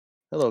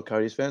Hello,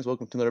 Coyotes fans.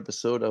 Welcome to another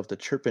episode of the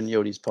Chirpin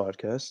Yotes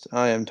podcast.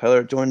 I am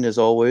Tyler, joined as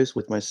always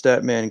with my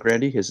stat man,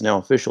 Grandy, his now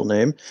official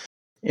name,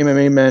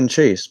 MMA man,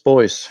 Chase.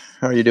 Boys,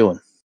 how are you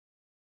doing?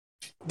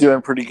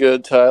 Doing pretty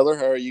good, Tyler.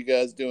 How are you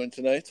guys doing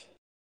tonight?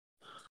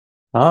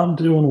 I'm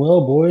doing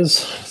well,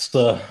 boys. It's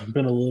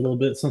been a little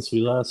bit since we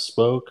last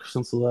spoke,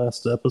 since the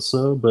last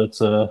episode, but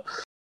feeling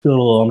a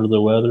little under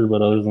the weather.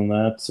 But other than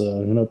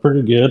that,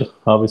 pretty good.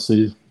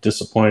 Obviously,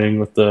 disappointing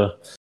with the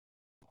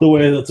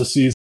way that the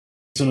season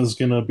is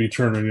going to be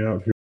turning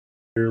out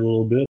here a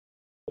little bit.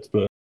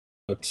 But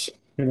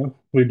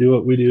we do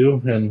what we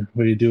do, and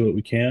we do what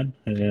we can,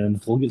 and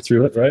we'll get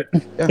through it, right?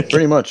 Yeah,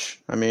 pretty much.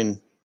 I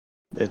mean,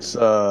 it's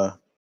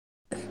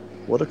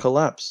what a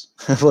collapse.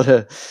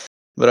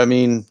 But I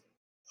mean,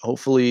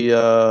 hopefully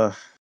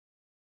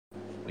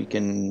we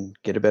can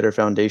get a better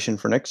foundation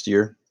for next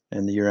year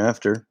and the year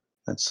after.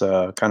 That's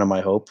kind of my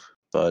hope.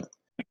 But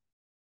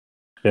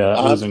yeah,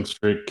 that losing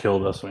streak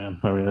killed us, man.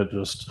 I mean, it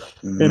just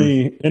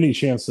any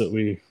chance that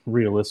we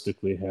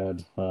realistically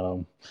had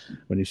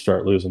when you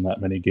start losing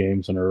that many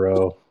games in a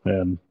row,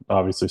 and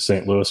obviously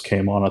St. Louis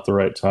came on at the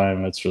right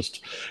time. It's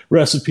just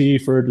recipe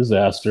for a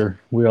disaster.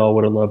 We all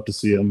would have loved to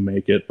see them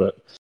make it,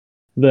 but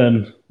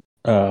then,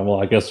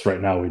 I guess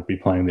right now we'd be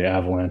playing the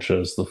Avalanche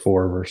as the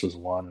 4 versus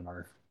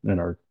 1 in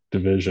our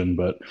division,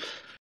 but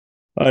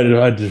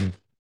I'd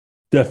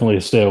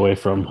definitely stay away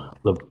from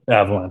the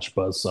Avalanche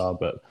buzzsaw,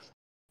 but.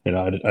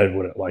 I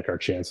wouldn't like our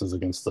chances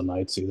against the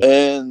Knights either.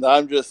 And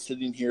I'm just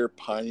sitting here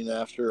pining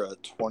after a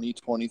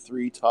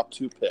 2023 top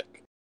 2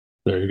 pick.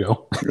 There you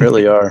go. You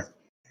really are.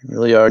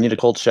 I need a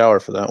cold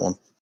shower for that one.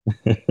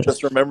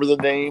 Just remember the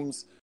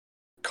names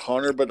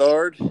Connor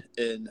Bedard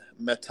and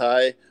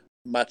Matai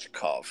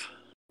Machkov.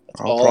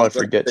 I'll probably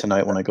forget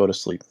tonight when I go to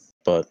sleep,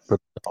 but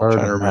I'll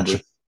try to remember.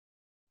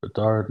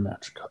 Bedard,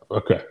 Machkov.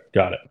 Okay,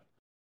 got it.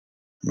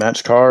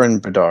 Machkar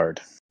and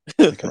Bedard.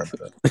 I can remember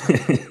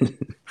that.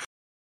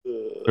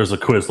 There's a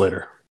quiz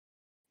later.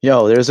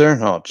 Yo, there's there?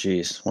 Oh,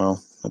 jeez.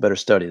 Well, I better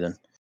study then.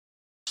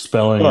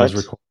 Spelling is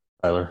required,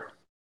 Tyler.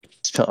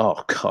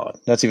 Oh, God.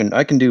 That's even...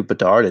 I can do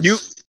Bedard. You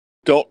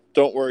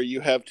don't worry. You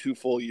have 2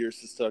 full years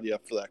to study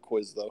up for that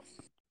quiz, though.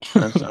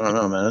 I don't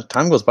know, man.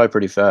 Time goes by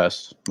pretty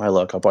fast. My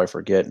luck, I'll probably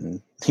forget, and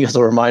you guys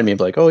will remind me,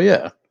 like, oh,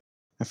 yeah,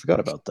 I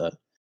forgot about that.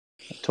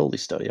 I totally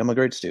study. I'm a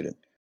great student.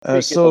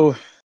 What's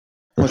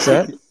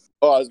that?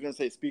 Oh, I was going to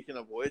say, speaking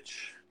of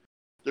which...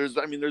 There's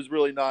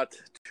really not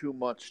too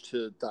much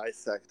to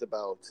dissect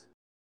about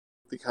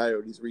the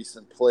Coyotes'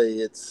 recent play.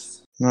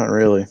 It's not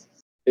really.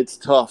 It's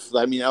tough.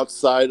 I mean,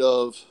 outside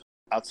of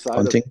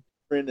Bunting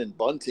and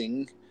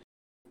Bunting,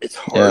 it's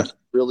hard to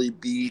really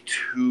be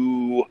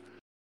too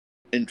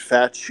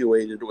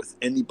infatuated with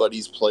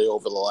anybody's play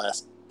over the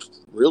last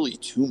really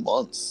 2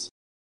 months.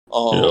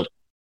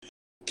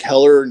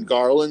 Keller and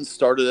Garland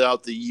started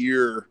out the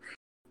year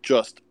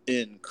just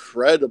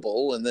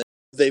incredible, and then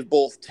they've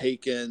both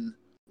taken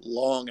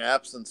long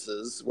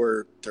absences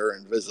where they're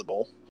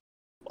invisible.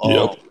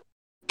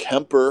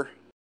 Kemper,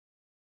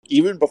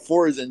 even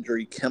before his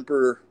injury,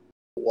 Kemper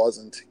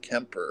wasn't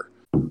Kemper.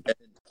 And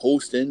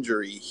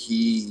post-injury,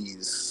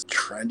 he's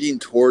trending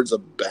towards a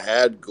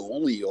bad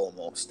goalie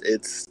almost.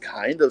 It's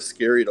kind of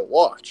scary to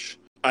watch.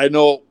 I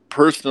know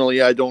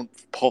personally I don't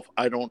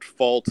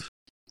fault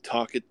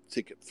Tocchet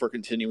for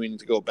continuing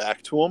to go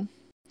back to him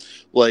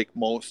like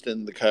most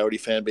in the Coyote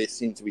fan base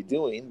seem to be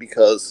doing,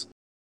 because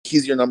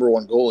he's your number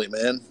 1 goalie,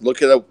 man.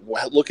 Look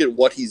at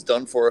what he's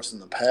done for us in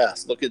the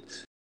past. Look at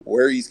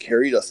where he's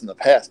carried us in the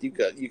past. You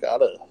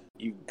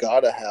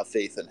gotta have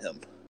faith in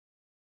him.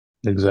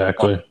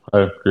 Exactly, I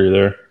agree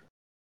there.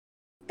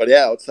 But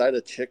yeah, outside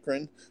of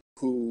Chikrin,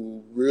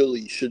 who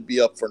really should be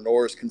up for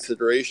Norris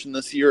consideration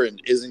this year and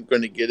isn't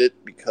going to get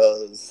it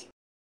because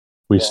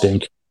we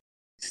stink,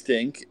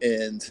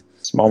 and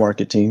small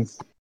market team.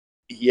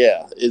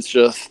 Yeah, it's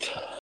just.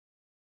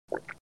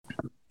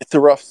 It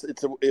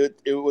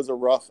was a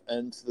rough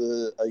end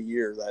to a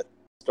year that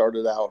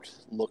started out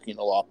looking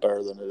a lot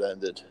better than it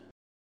ended.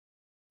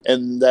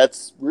 And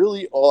that's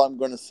really all I'm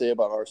going to say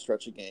about our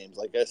stretch of games.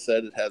 Like I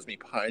said, it has me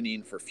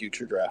pining for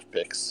future draft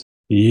picks.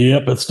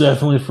 Yep, it's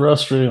definitely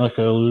frustrating, like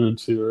I alluded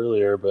to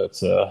earlier, but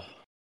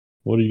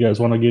what do you guys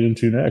want to get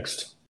into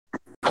next?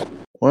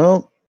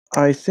 Well,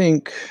 I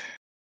think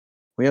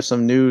we have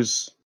some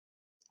news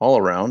all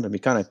around, and we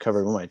kind of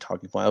covered what my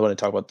talking point. I want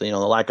to talk about the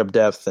lack of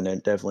depth, and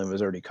it definitely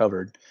was already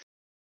covered.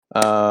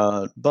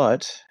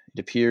 But it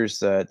appears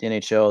that the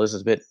NHL, this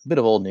is a bit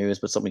of old news,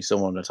 but something we still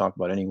wanted to talk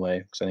about anyway,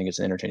 because I think it's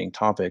an entertaining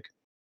topic.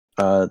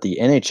 The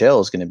NHL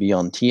is going to be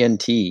on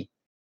TNT.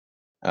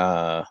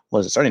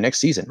 Was it starting next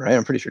season, right?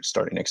 I'm pretty sure it's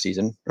starting next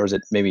season. Or is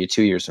it maybe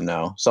 2 years from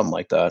now? Something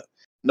like that.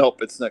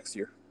 Nope, it's next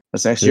year.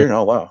 It's next year?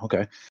 Oh, wow.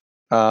 Okay.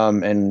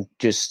 And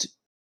just,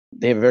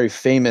 they have a very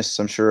famous,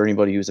 I'm sure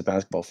anybody who's a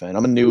basketball fan.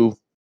 I'm a new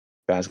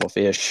basketball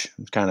fish.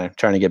 I'm kind of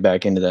trying to get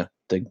back into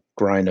the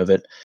grind of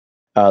it.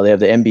 They have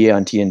the NBA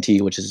on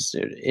TNT, which is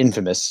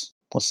infamous,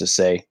 let's just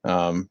say,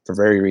 for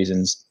various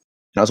reasons.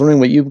 And I was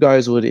wondering what you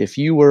guys would, if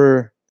you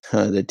were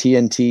the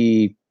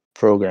TNT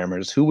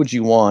programmers, who would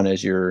you want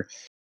as your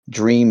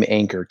dream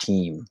anchor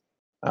team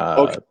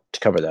to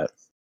cover that.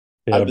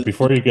 Yeah,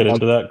 before you get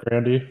into that,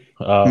 Grandy,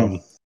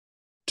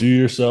 do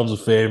yourselves a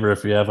favor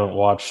if you haven't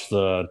watched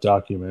the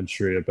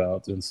documentary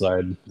about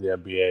Inside the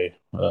NBA,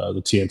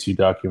 the TNT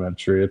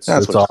documentary. It's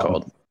on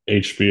called.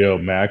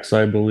 HBO Max,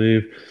 I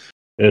believe.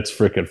 It's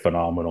freaking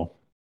phenomenal.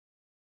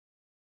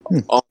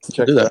 I'll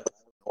check that.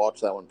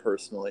 Watch that one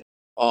personally.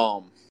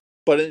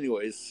 But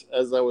anyways,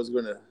 as I was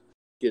going to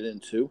get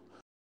into,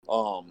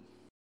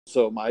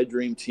 so my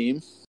dream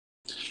team,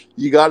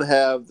 you got to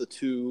have the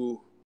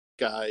two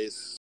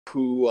guys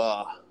who,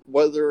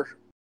 whether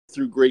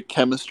through great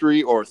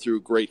chemistry or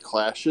through great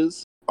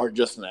clashes, are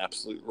just an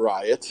absolute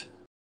riot.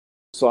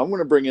 So I'm going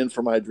to bring in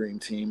for my dream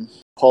team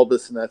Paul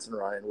Bissonnette and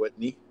Ryan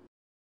Whitney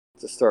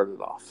to start it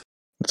off.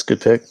 That's a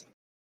good pick.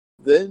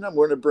 Then I'm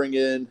going to bring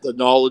in the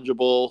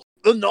knowledgeable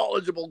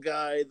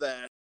guy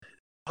that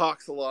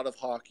talks a lot of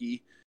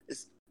hockey,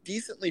 is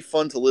decently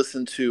fun to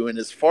listen to, and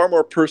is far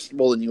more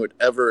personable than you would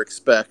ever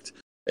expect.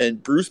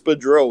 And Bruce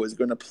Boudreau is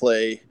going to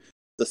play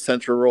the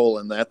central role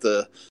in that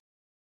to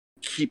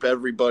keep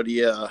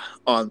everybody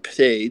on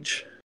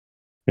page.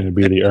 Going to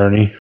be the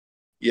Ernie.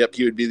 Yep,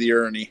 he would be the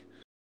Ernie.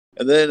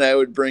 And then I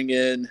would bring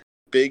in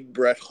Big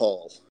Brett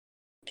Hull,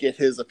 get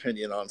his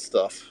opinion on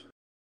stuff.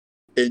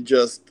 And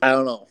just, I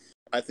don't know.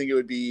 I think it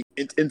would be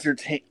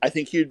I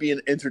think he would be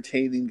an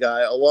entertaining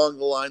guy along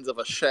the lines of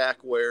a Shaq,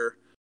 where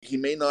he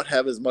may not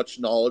have as much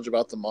knowledge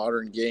about the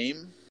modern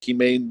game. He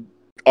may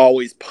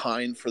always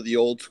pine for the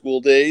old school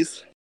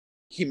days.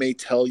 He may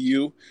tell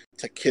you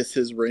to kiss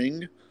his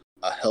ring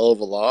a hell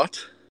of a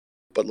lot.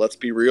 But let's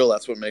be real,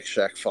 that's what makes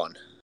Shaq fun.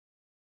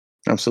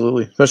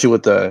 Absolutely, especially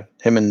with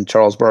him and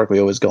Charles Barkley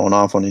always going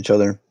off on each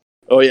other.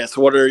 Oh yeah,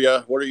 so what are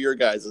your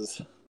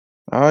guys's?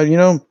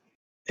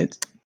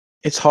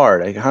 It's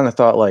hard. I kind of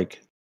thought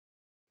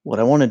what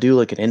I want to do,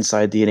 like an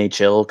inside the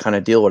NHL kind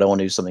of deal. What I want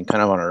to do something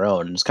kind of on our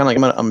own. And it's kind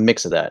of like a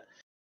mix of that.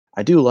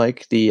 I do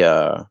like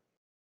the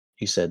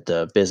you said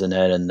the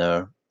Bissonnette and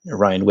the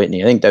Ryan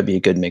Whitney. I think that'd be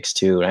a good mix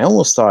too. And I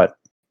almost thought,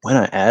 why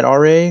not add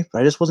RA?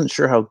 But I just wasn't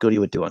sure how good he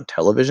would do on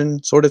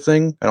television, sort of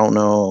thing. I don't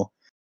know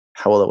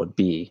how well that would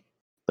be.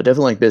 But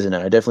definitely like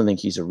Bissonnette. I definitely think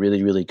he's a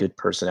really, really good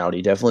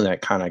personality. Definitely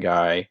that kind of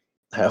guy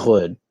that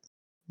would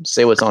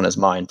say what's on his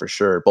mind for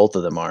sure. Both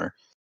of them are.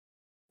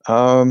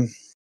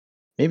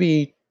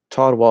 Maybe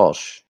Todd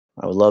Walsh.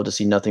 I would love to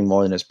see nothing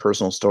more than his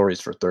personal stories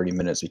for 30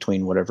 minutes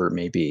between whatever it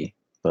may be,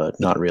 but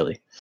not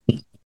really.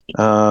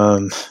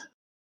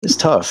 It's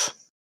tough.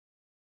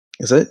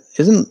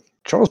 Isn't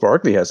Charles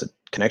Barkley has a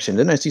connection?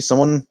 Didn't I see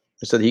someone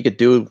who said he could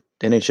do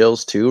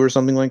NHLs too or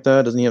something like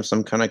that? Doesn't he have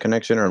some kind of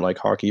connection or like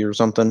hockey or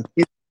something?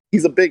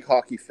 He's a big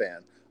hockey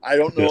fan. I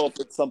don't know if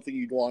it's something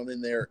you'd want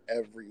in there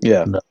every week.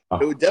 Yeah.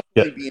 It would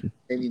definitely be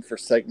entertaining for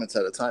segments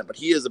at a time, but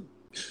he is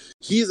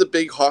a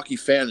big hockey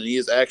fan, and he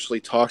has actually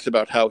talked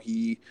about how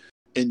he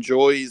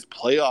enjoys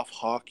playoff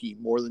hockey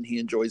more than he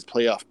enjoys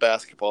playoff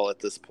basketball at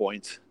this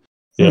point.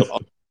 Yep.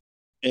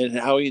 And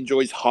how he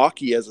enjoys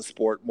hockey as a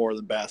sport more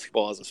than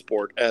basketball as a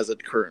sport as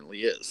it currently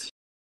is.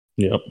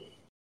 Yep.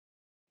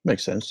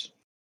 Makes sense.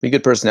 Be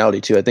good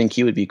personality too. I think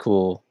he would be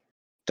cool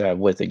to have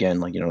with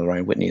again,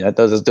 Ryan Whitney.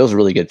 Those are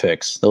really good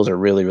picks. Those are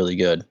really, really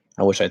good.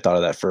 I wish I thought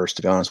of that first,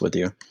 to be honest with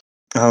you.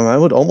 I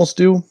would almost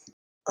do.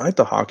 I like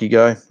the hockey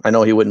guy. I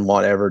know he wouldn't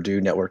want to ever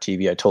do network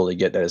TV. I totally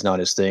get that. It's not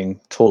his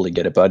thing. Totally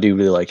get it. But I do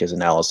really like his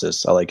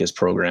analysis. I like his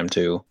program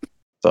too.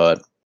 But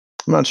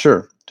I'm not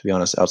sure, to be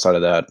honest, outside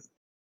of that.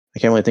 I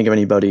can't really think of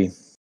anybody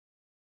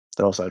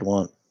that else I'd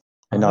want.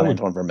 And not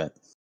Antoine Vermette.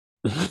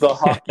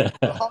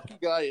 The hockey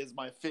guy is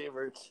my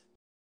favorite.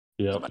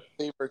 Yeah. My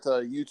favorite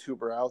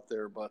YouTuber out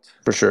there, but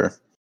for sure.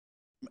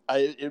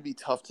 It'd be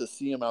tough to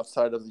see him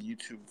outside of the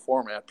YouTube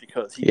format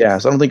because so I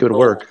don't think it would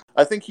work.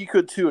 I think he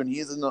could too, and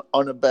he's an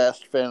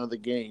unabashed fan of the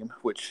game,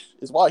 which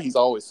is why he's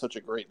always such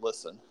a great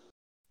listen.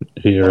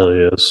 He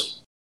really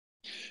is.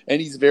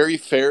 And he's very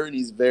fair, and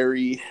he's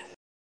very...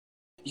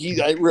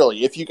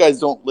 if you guys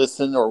don't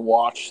listen or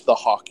watch The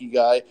Hockey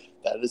Guy,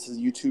 that is his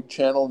YouTube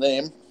channel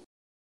name.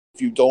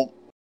 If you don't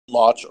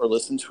watch or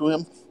listen to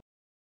him,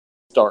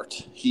 start.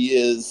 He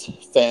is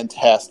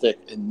fantastic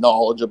and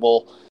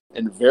knowledgeable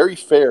and very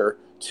fair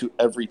to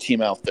every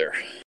team out there.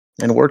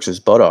 And works his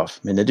butt off.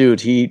 I mean, the dude,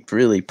 he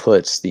really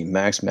puts the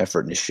maximum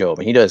effort in his show. I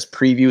mean, he does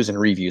previews and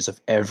reviews of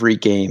every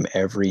game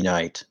every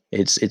night.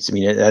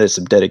 That is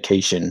some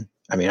dedication.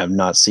 I mean, I've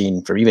not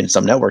seen for even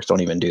some networks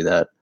don't even do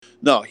that.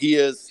 No, he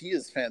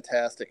is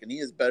fantastic, and he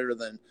is better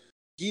than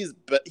he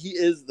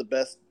is the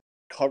best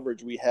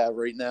coverage we have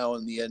right now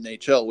in the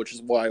NHL, which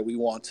is why we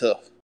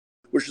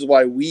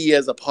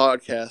as a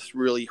podcast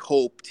really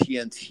hope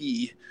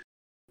TNT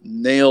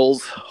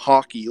nails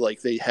hockey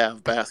like they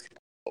have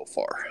basketball so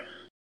far.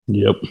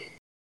 Yep.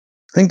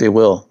 I think they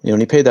will. When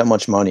you pay that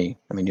much money,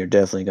 I mean, you're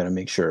definitely going to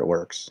make sure it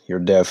works. You're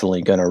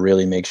definitely going to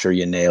really make sure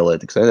you nail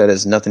it, because that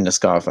is nothing to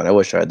scoff at. I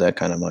wish I had that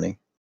kind of money.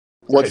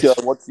 What's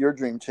your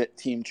dream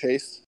team,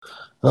 Chase?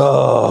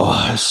 Oh,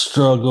 I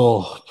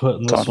struggle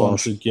putting this Todd one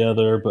Walsh.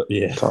 together, but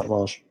yeah. Todd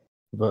Walsh.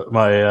 But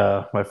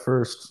my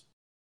first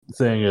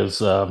thing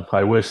is,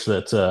 I wish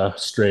that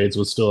Strades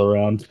was still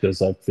around,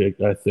 because I think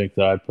that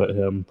I'd put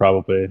him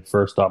probably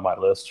first on my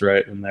list,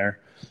 right in there.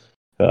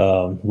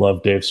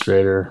 Love Dave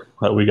Strader.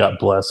 We got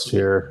blessed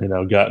here.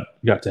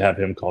 Got to have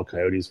him call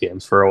Coyotes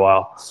games for a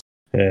while,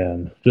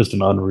 and just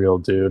an unreal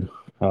dude.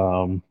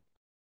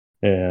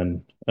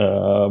 And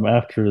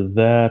after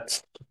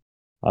that,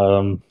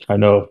 I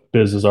know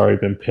Biz has already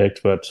been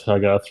picked, but I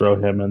gotta throw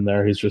him in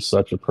there. He's just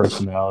such a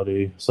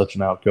personality, such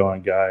an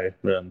outgoing guy,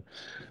 and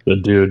the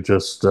dude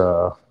just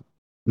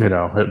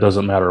it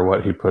doesn't matter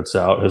what he puts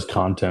out, his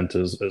content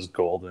is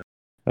golden.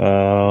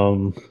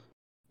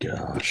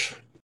 Gosh,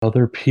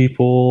 other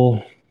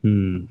people.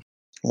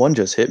 One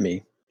just hit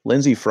me.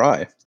 Lindsay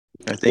Fry.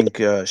 I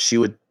think she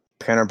would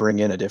kind of bring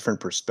in a different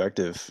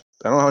perspective.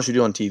 I don't know how she'd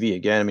do on TV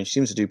again. I mean, she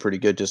seems to do pretty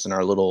good just in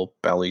our little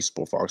Bally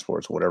Fox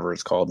Sports, whatever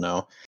it's called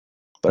now.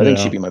 But I think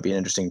she might be an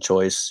interesting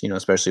choice,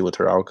 especially with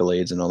her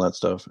accolades and all that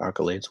stuff.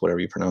 Accolades, whatever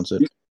you pronounce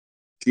it.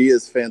 She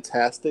is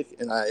fantastic,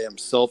 and I am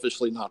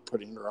selfishly not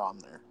putting her on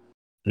there.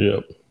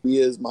 Yep. He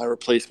is my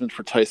replacement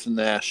for Tyson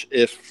Nash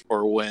if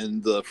or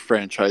when the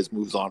franchise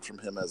moves on from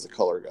him as a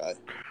color guy.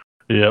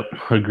 Yep,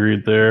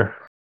 agreed there.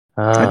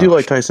 I do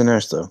like Tyson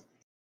Nash, though.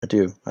 I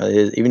do.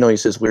 Even though he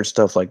says weird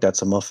stuff like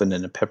that's a muffin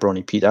and a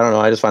pepperoni pizza. I don't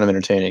know. I just find him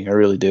entertaining. I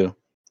really do.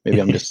 Maybe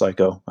I'm just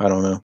psycho. I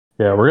don't know.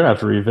 Yeah, we're going to have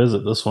to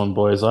revisit this one,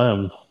 boys. I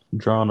am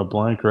drawing a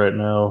blank right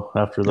now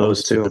after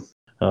those two.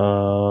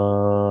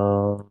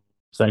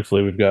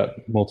 Thankfully, we've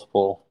got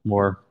multiple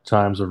more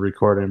times of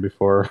recording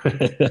before.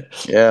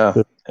 Yeah.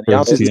 And the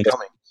offseason is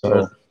coming.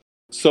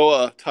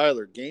 So,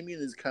 Tyler, gaming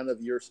is kind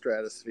of your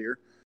stratosphere,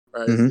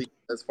 right? Mm-hmm.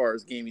 As far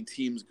as gaming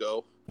teams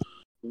go.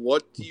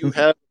 What do you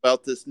have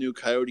about this new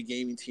Coyote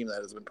gaming team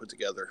that has been put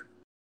together?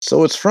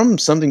 So it's from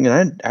something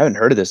that I haven't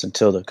heard of this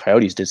until the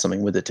Coyotes did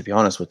something with it, to be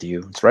honest with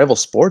you. It's Rival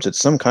Sports. It's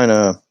some kind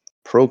of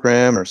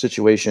program or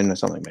situation, or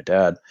something like my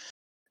dad,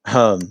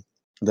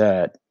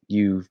 that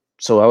you...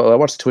 So I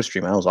watched the Twitch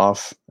stream. I was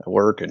off at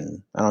work,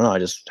 and I don't know. I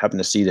just happened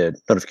to see the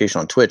notification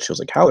on Twitch. It was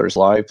like, Howler's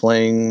live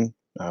playing...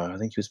 I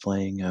think he was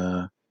playing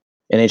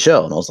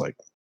NHL. And I was like,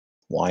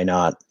 why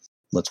not?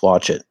 Let's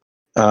watch it.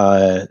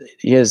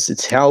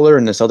 It's Howler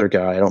and this other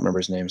guy. I don't remember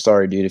his name.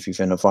 Sorry, dude, if you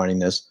end up finding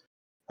this.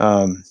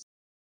 And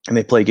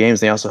they play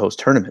games. They also host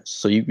tournaments.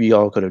 So you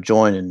all could have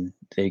joined, and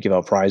they give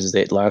out prizes.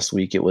 Last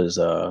week it was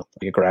like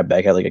a grab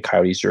bag, had like a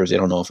Coyotes jersey. I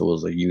don't know if it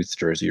was a youth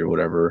jersey or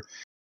whatever.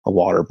 A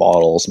water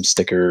bottle, some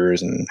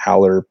stickers, and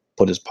Howler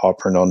put his paw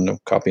print on a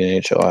copy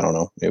of NHL. I don't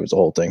know. It was the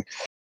whole thing.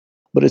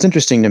 But it's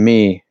interesting to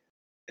me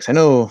because I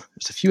know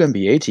there's a few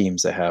NBA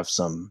teams that have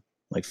some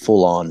like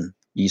full-on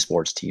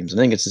esports teams. I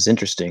think it's just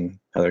interesting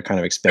how they're kind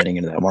of expanding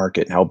into that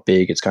market and how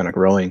big it's kind of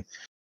growing.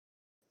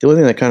 The only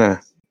thing that kind of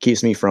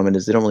keeps me from it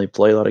is they don't really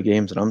play a lot of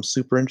games that I'm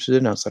super interested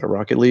in outside of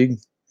Rocket League,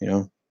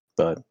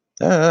 but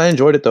I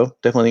enjoyed it though.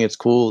 Definitely think it's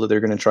cool that they're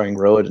going to try and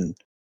grow it and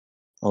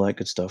all that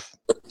good stuff.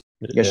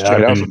 You guys should check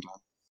it out sometime.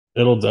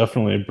 It'll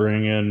definitely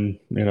bring in,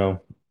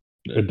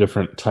 a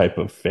different type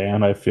of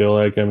fan, I feel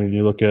like. I mean,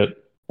 you look at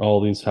all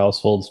these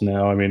households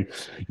now. I mean,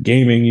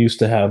 gaming used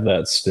to have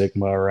that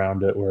stigma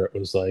around it where it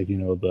was like,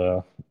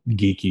 the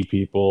geeky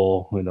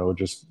people,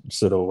 just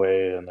sit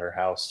away in their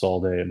house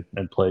all day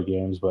and play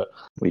games. But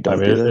we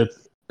don't do that.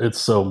 It's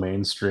so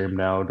mainstream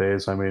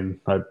nowadays. I mean,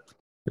 I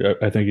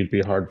think it'd be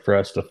hard for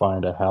us to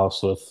find a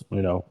house with,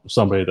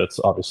 somebody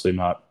that's obviously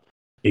not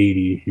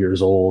 80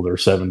 years old or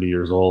 70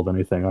 years old.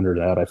 Anything under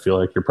that, I feel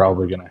like you're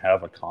probably going to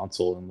have a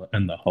console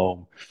in the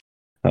home.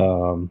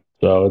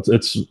 So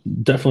it's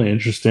definitely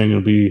interesting.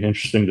 It'll be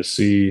interesting to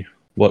see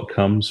what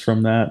comes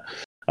from that.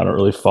 I don't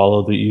really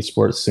follow the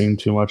esports scene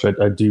too much.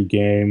 I do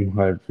game.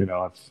 I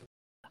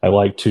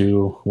like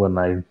to when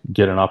I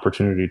get an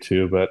opportunity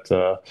to, but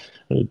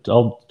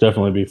I'll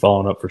definitely be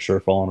following up for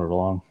sure, following it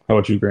along. How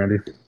about you, Grandy?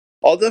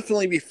 I'll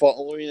definitely be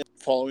following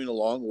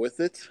along with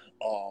it.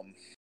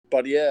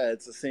 But yeah,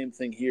 it's the same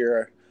thing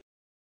here.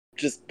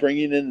 Just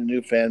bringing in a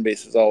new fan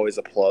base is always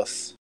a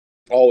plus.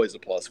 Always a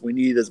plus. We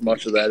need as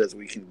much of that as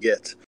we can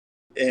get.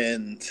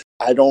 And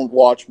I don't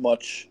watch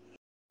much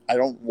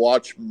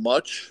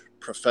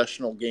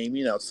professional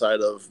gaming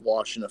outside of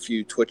watching a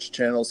few Twitch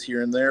channels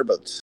here and there.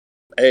 But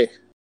hey,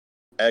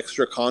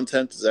 extra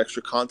content is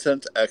extra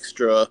content.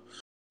 Extra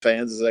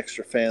fans is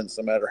extra fans,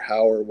 no matter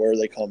how or where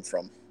they come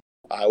from.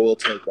 I will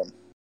take them.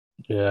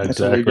 Yeah,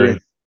 exactly.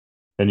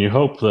 And you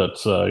hope that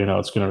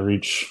it's going to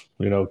reach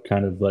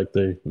kind of like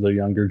the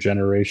younger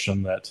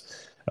generation that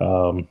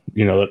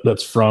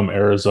that's from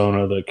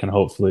Arizona that can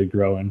hopefully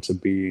grow into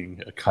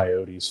being a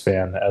Coyotes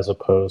fan, as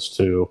opposed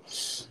to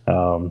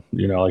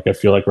like I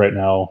feel like right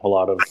now a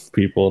lot of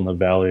people in the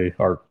Valley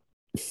are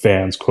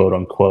fans, quote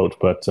unquote,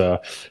 but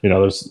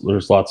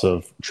there's lots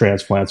of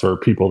transplants or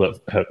people that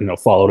have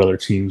followed other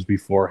teams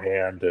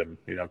beforehand and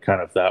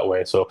kind of that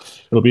way. So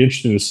it'll be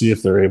interesting to see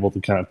if they're able to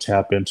kind of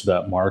tap into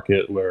that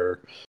market where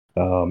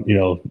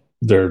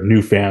they're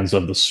new fans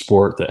of the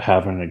sport that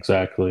haven't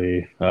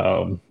exactly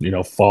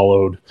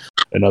followed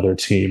another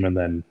team and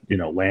then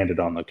landed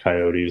on the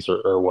Coyotes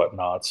or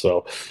whatnot.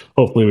 So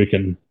hopefully we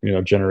can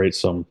generate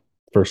some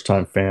first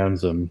time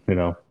fans and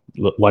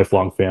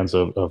lifelong fans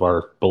of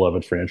our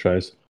beloved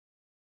franchise.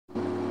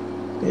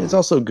 It's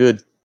also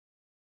good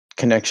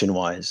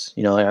connection-wise.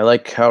 I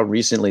like how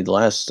recently, the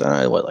last,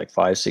 like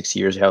 5-6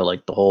 years, you have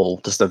like the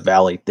whole, just the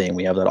Valley thing.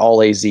 We have that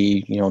all AZ,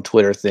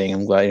 Twitter thing.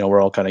 I'm glad,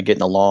 we're all kind of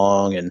getting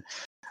along, and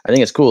I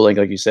think it's cool. Like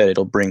you said,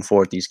 it'll bring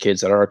forth these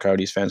kids that are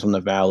Coyotes fans from the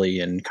Valley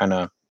and kind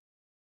of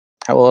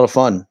have a lot of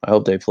fun. I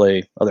hope they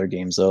play other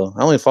games, though.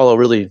 I only follow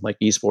really, like,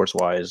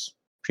 esports-wise,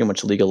 pretty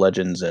much League of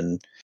Legends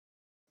and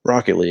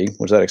Rocket League,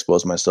 which that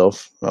exposed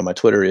myself. My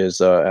Twitter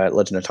is at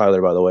Legend of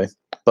Tyler, by the way.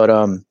 But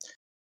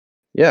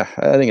yeah,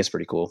 I think it's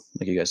pretty cool.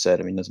 Like you guys said,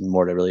 I mean, there's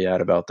more to really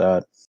add about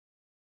that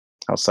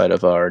outside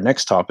of our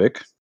next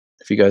topic.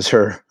 If you guys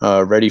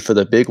are ready for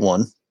the big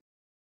one,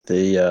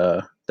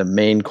 the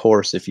main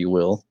course, if you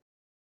will.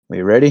 Are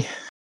you ready?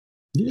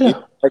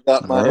 Yeah. I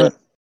got my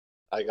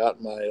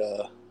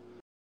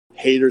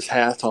haters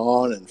hat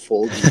on and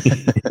full.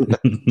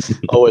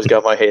 Always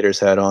got my haters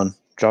hat on.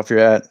 Drop your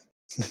hat.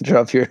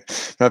 drop your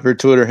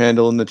Twitter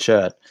handle in the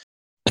chat.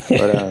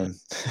 But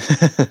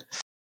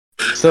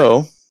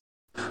so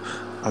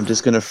I'm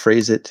just gonna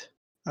phrase it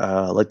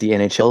like the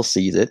NHL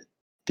sees it,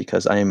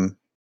 because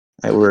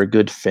we're a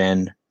good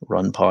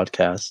fan-run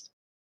podcast.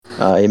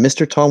 A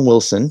Mr. Tom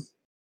Wilson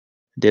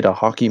did a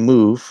hockey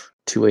move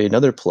to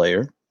another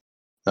player,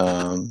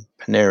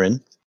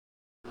 Panarin,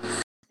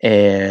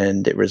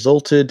 and it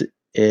resulted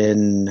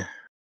in,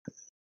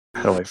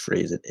 how do I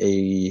phrase it,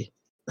 a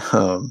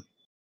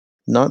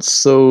not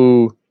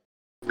so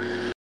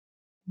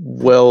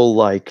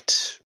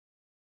well-liked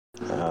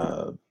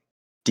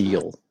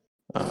deal.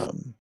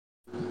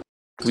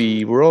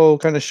 We were all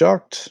kind of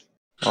shocked,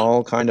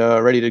 all kind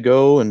of ready to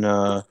go, and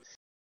all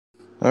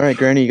right,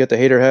 Granny, you got the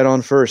hater hat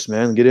on first,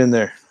 man. Get in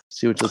there. Let's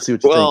see what you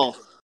think.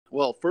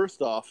 Well,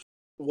 first off,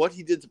 what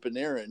he did to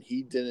Panarin,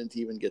 he didn't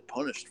even get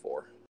punished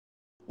for.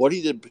 What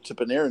he did to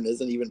Panarin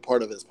isn't even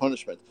part of his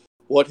punishment.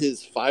 What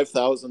his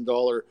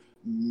 $5,000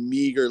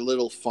 meager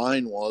little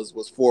fine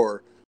was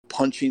for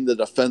punching the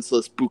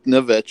defenseless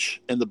Buchnevich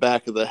in the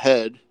back of the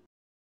head,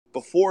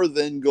 before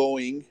then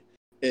going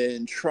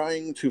and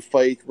trying to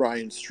fight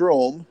Ryan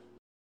Strome,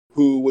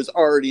 who was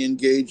already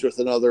engaged with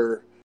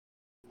another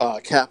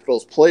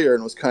Capitals player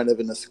and was kind of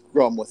in a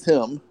scrum with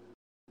him.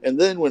 And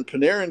then when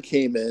Panarin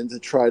came in to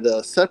try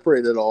to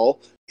separate it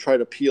all, try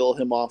to peel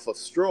him off of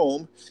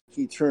Strome,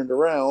 he turned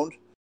around,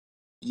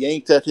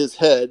 yanked at his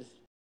head,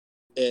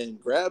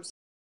 and grabs him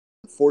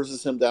and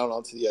forces him down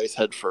onto the ice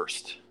head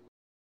first.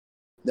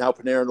 Now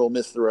Panarin will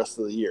miss the rest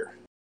of the year.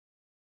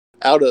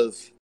 Out of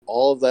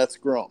all of that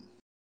scrum,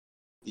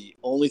 the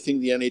only thing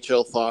the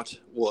NHL thought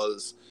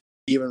was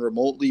even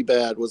remotely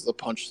bad was the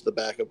punch to the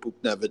back of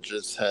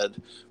Buchnevich's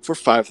head for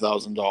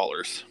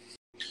 $5,000.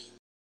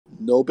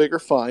 No bigger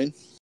fine,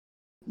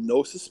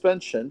 no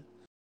suspension,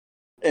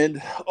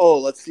 and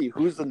let's see,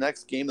 who's the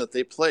next game that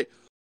they play?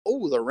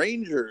 Oh, the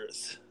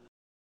Rangers.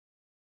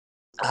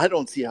 I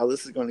don't see how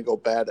this is going to go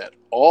bad at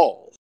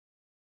all.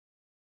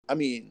 I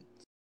mean,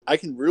 I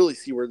can really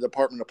see where the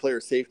Department of Player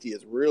Safety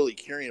is really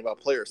caring about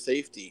player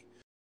safety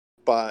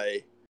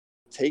by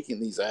taking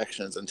these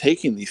actions and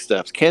taking these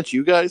steps. Can't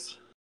you guys?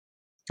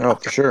 Oh,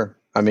 for sure.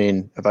 I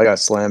mean, if I got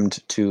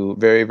slammed to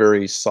very,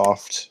 very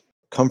soft,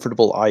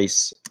 comfortable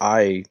ice,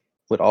 I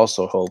would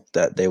also hope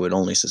that they would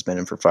only suspend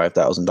him for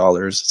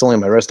 $5,000. It's only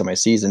my rest of my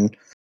season.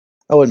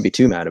 I wouldn't be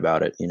too mad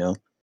about it, It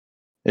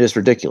is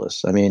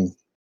ridiculous. I mean,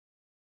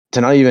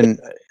 to not even,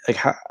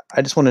 like,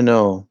 I just want to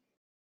know,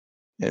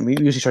 and we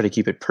usually try to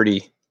keep it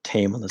pretty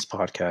tame on this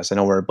podcast. I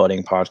know we're a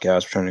budding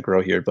podcast. We're trying to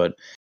grow here, but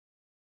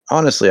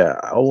honestly,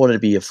 I wanted to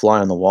be a fly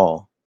on the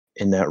wall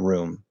in that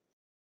room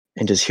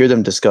and just hear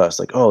them discuss,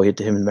 like, oh, hit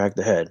him in the back of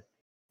the head.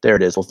 There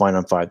it is. We'll fine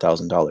him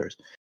 $5,000.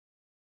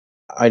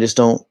 I just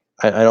don't.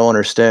 I don't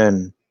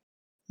understand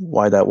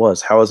why that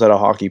was. How is that a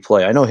hockey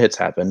play? I know hits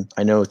happen.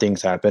 I know things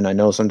happen. I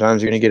know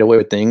sometimes you're going to get away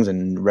with things,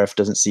 and ref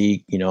doesn't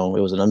see. It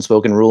was an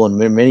unspoken rule in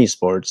many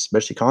sports,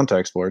 especially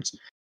contact sports.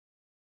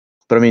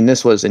 But I mean,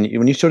 this was, and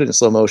when you showed it in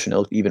slow motion, it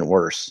looked even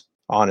worse.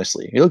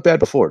 Honestly, it looked bad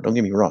before. Don't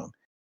get me wrong,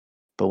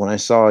 but when I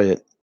saw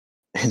it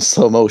in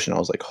slow motion, I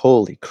was like,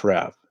 holy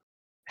crap!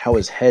 How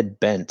his head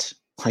bent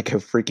like a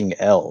freaking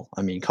L.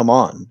 I mean, come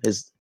on.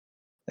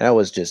 That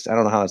was just, I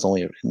don't know how it's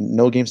only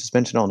no game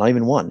suspension at all, not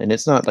even one. And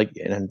it's not like,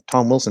 and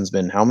Tom Wilson's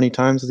been, how many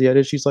times has he had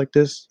issues like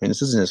this? I mean,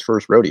 this isn't his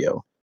first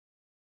rodeo,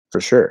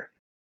 for sure.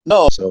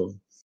 No. So,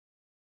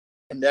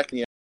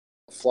 Konechny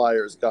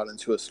Flyers got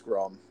into a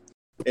scrum,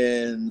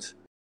 and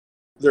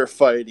they're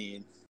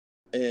fighting,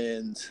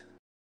 and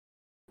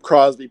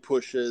Crosby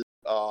pushes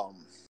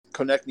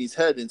Konechny's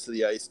head into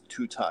the ice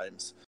 2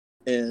 times.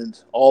 And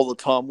all the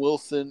Tom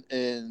Wilson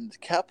and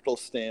Capital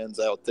stands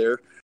out there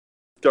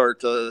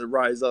start to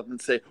rise up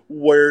and say,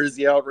 where's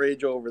the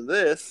outrage over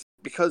this?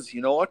 Because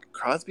you know what?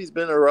 Crosby's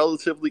been a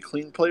relatively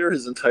clean player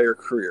his entire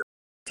career.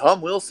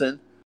 Tom Wilson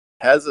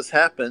has this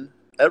happen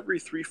every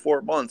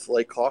 3-4 months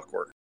like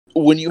clockwork.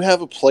 When you have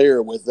a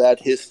player with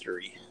that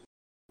history,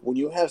 when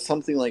you have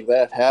something like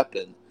that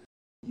happen,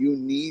 you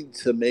need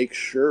to make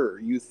sure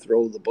you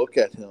throw the book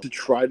at him to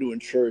try to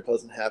ensure it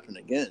doesn't happen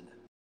again.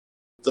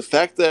 the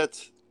fact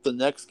that the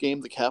next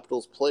game the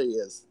Capitals play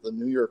is the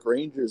New York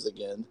Rangers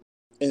again,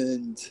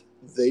 and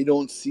they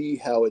don't see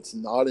how it's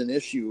not an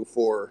issue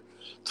for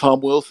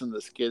Tom Wilson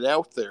to get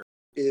out there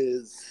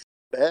is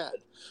bad.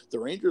 The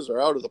Rangers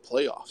are out of the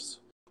playoffs.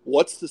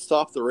 What's to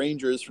stop the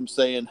Rangers from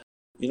saying,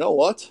 you know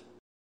what?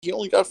 He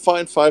only got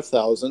fined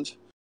 $5,000.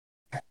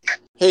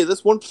 Hey,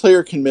 this one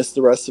player can miss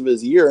the rest of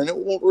his year, and it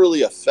won't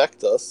really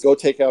affect us. Go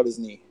take out his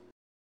knee.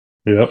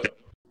 Yep.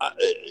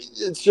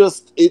 It's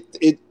just,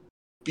 it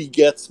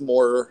begets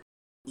more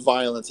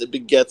violence. It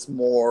begets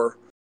more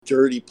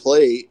dirty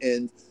play,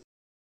 and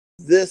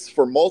this,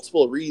 for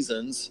multiple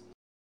reasons,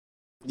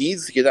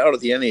 needs to get out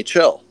of the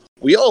NHL.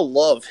 We all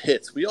love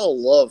hits. We all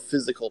love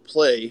physical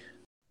play.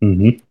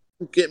 Mm-hmm.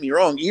 Don't get me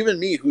wrong. Even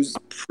me, who's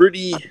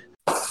pretty...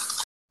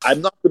 I'm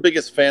not the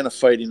biggest fan of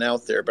fighting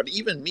out there, but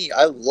even me,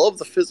 I love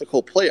the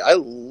physical play. I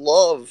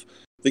love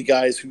the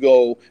guys who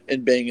go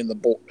and bang in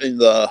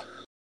the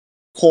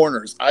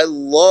corners. I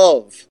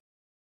love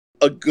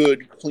a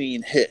good,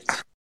 clean hit.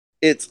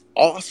 It's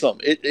awesome.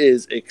 It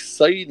is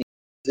exciting.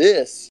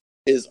 This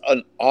is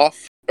an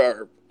off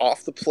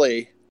the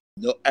play,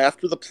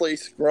 after the play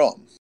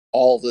scrum.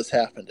 All this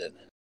happened in.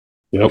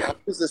 Yep. How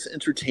is this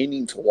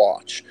entertaining to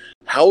watch?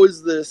 How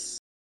is this?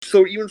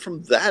 So even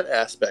from that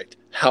aspect,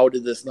 how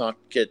did this not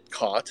get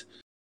caught?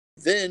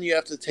 Then you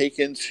have to take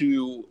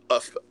into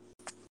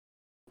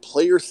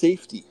player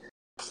safety.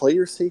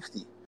 Player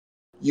safety.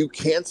 You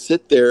can't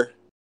sit there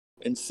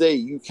and say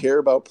you care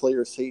about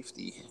player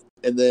safety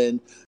and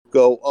then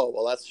go, oh,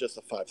 well, that's just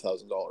a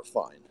 $5,000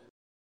 fine.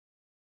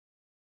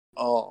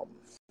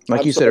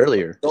 Like you said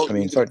earlier. I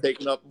mean, sorry.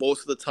 Taking up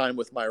most of the time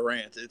with my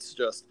rant. It's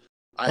just,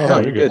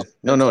 you're good.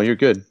 No, you're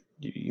good.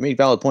 You make a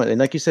valid point. And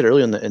like you said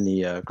earlier in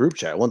the group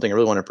chat, one thing I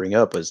really want to bring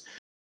up is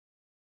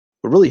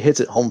what really hits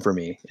it home for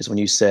me is when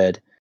you said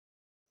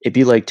it'd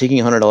be like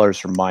taking $100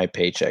 from my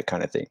paycheck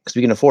kind of thing. Because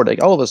we can afford,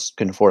 like, all of us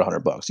can afford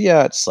 $100.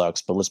 Yeah, it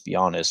sucks, but let's be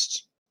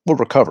honest, we'll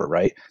recover,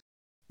 right?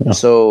 Yeah.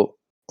 So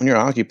when you're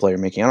a hockey player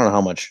making, I don't know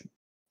how much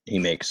he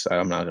makes.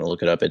 I'm not going to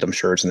look it up. I'm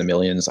sure it's in the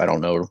millions. I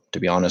don't know, to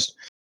be honest.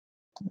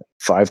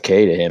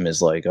 $5K to him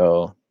is like,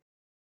 oh,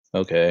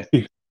 okay.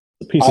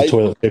 A piece of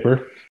toilet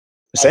paper.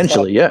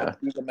 Essentially, yeah.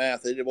 Do the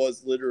math. It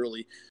was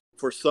literally,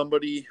 for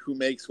somebody who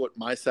makes what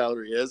my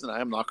salary is, and I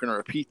am not going to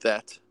repeat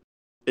that,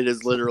 it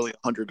is literally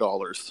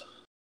 $100.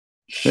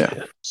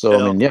 Yeah. So,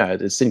 I mean, yeah,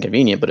 it's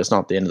inconvenient, but it's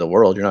not the end of the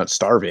world. You're not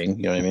starving.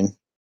 You know what I mean?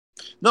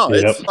 No,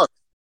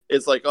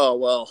 it's like, oh,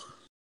 well,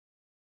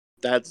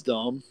 that's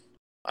dumb.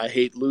 I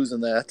hate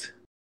losing that.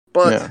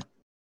 But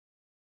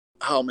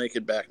I'll make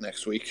it back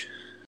next week.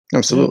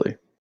 Absolutely.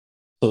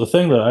 So the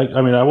thing that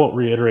I won't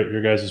reiterate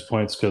your guys'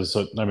 points because,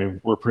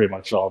 we're pretty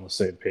much all on the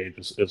same page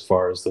as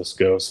far as this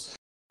goes.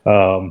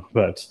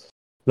 But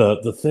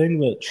the thing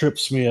that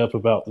trips me up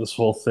about this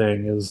whole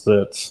thing is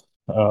that,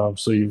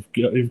 so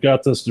you've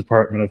got this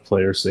Department of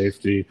Player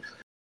Safety.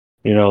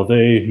 You know,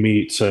 they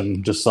meet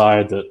and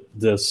decide that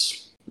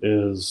this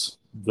is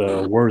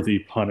the worthy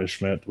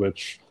punishment,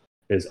 which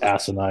is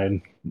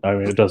asinine. I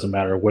mean, it doesn't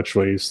matter which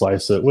way you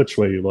slice it, which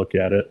way you look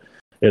at it.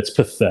 It's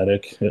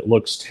pathetic. It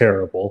looks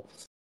terrible.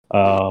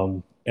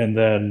 And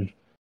then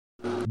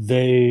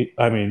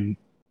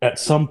at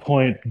some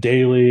point,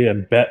 Daly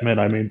and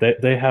Bettman,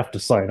 they have to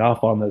sign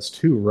off on this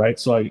too, right?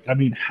 So,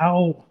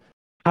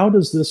 how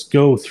does this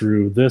go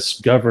through this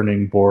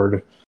governing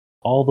board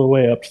all the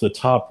way up to the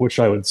top, which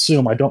I would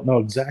assume, I don't know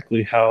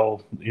exactly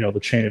how, the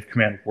chain of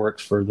command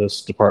works for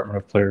this Department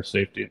of Player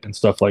Safety and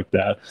stuff like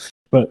that.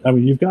 But,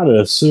 you've got to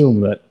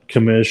assume that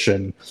Commish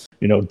and,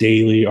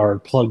 Daly are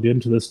plugged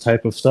into this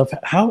type of stuff.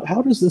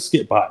 How does this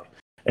get by?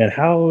 And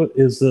how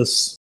is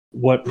this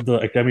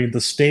the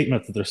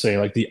statement that they're saying,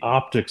 like the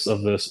optics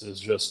of this is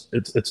just,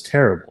 it's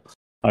terrible.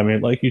 I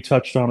mean, like you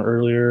touched on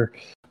earlier,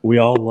 we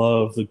all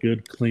love the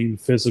good, clean,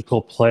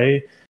 physical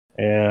play.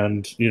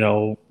 And,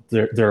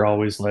 they're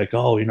always like,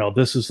 oh,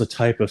 this is the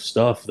type of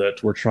stuff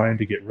that we're trying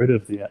to get rid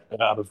of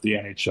out of the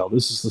NHL.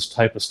 This is this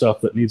type of stuff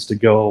that needs to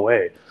go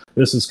away.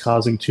 This is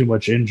causing too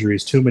much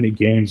injuries, too many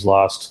games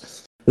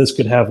lost. This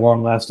could have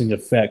long-lasting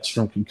effects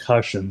from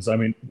concussions. I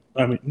mean,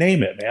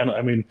 name it,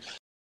 man.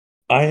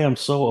 I am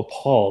so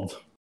appalled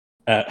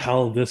at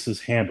how this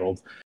is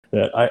handled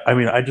that I'm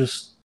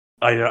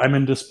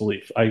in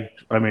disbelief.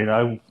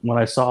 When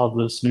I saw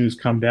this news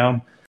come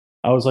down,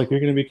 I was like, you're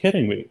going to be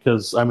kidding me.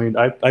 Because,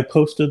 I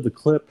posted the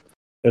clip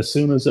as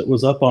soon as it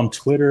was up on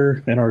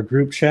Twitter in our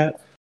group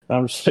chat.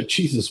 I'm just like,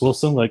 Jesus,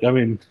 Wilson.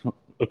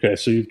 Okay,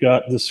 so you've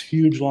got this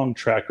huge, long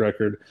track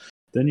record.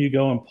 Then you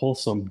go and pull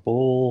some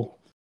bull.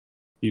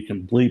 You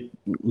can bleep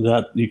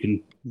that. You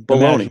can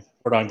baloney.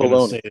 What I'm going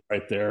to say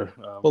right there.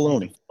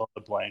 Baloney. On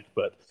the blank.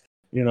 But,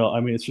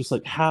 it's just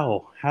like,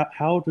 how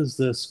does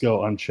this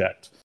go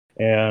unchecked?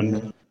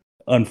 And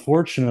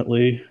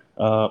unfortunately,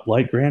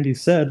 like Grandy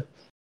said,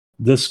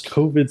 this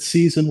COVID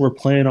season, we're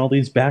playing all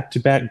these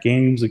back-to-back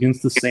games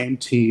against the same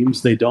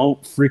teams. They don't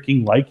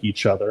freaking like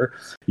each other.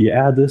 You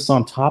add this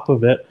on top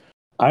of it,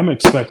 I'm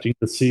expecting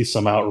to see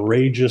some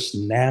outrageous,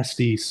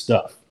 nasty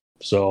stuff.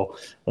 So,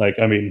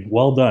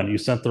 well done. You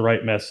sent the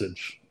right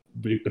message.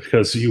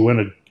 because you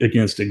went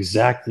against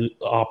exactly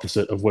the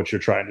opposite of what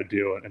you're trying to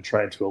do and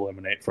trying to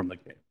eliminate from the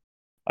game.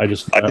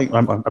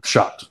 I'm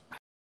shocked.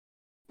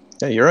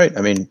 Yeah, you're right.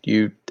 I mean,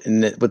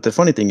 but the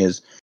funny thing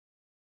is,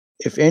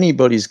 if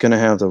anybody's going to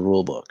have the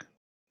rule book,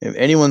 if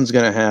anyone's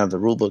going to have the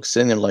rule book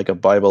sitting there like a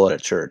Bible at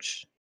a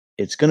church,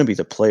 it's going to be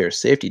the player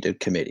safety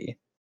committee.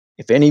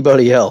 If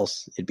anybody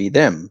else, it'd be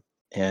them.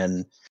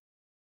 And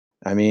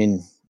I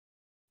mean,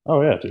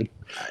 oh yeah, dude.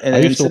 I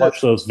used to watch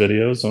those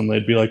videos and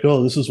they'd be like,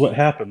 oh, this is what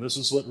happened. This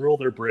is what rule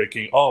they're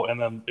breaking. Oh, and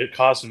then it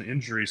caused an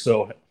injury.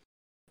 So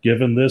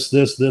given this,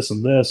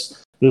 and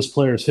this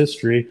player's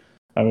history,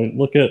 I mean,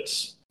 look at,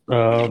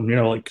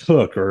 like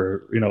Cook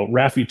or,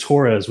 Rafi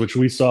Torres, which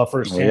we saw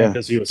firsthand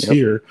because he was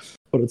here.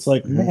 But it's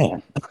like,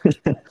 man,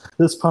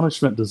 this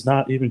punishment does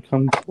not even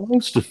come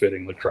close to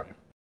fitting the crime.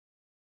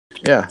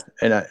 Yeah,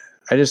 and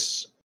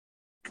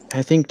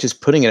I think just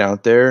putting it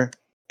out there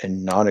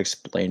and not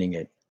explaining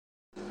it,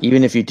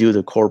 even if you do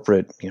the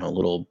corporate,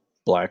 little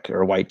black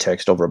or white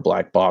text over a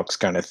black box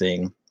kind of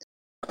thing,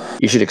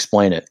 you should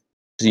explain it.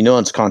 Because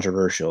it's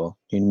controversial.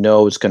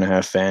 It's going to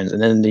have fans.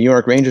 And then the New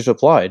York Rangers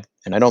replied,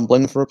 and I don't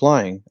blame them for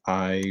replying.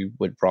 I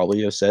would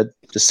probably have said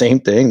the same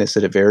thing. They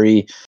said it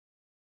very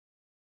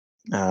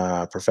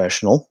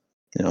professional.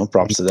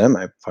 Props to them.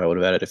 I probably would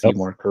have added a few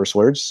more curse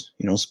words,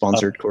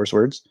 sponsored curse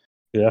words.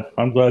 Yeah,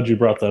 I'm glad you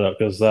brought that up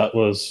because that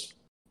was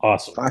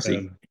awesome. Classy.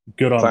 And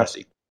good on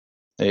Classy.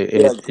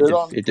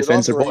 It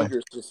defends their point.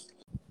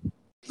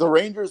 The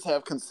Rangers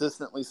have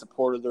consistently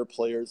supported their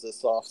players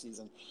this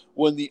offseason.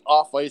 When the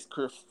off-ice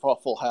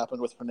kerfuffle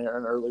happened with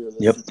Panarin earlier this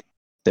season,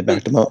 they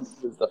backed him up.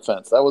 His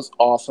defense. That was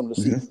awesome to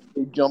see.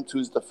 They jumped to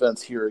his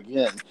defense here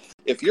again.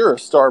 If you're a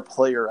star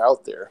player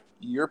out there,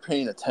 you're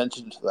paying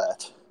attention to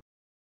that.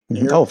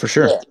 Oh, for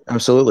sure. Yeah.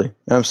 Absolutely.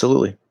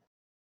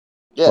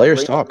 Yeah,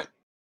 players talk.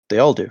 They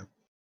all do.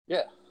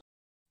 Yeah.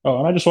 Oh,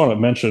 and I just want to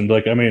mention,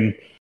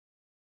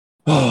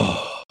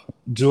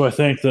 do I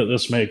think that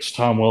this makes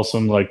Tom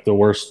Wilson the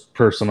worst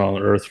person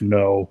on earth?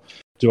 No.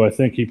 Do I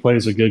think he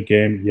plays a good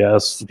game?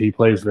 Yes. He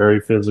plays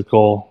very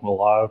physical. A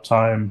lot of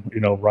time,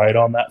 right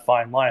on that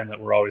fine line that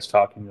we're always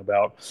talking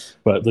about.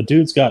 But the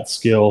dude's got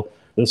skill.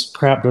 This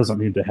crap doesn't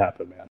need to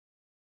happen, man.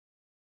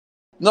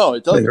 No,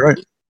 it doesn't. You're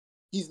right.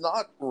 He's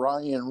not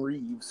Ryan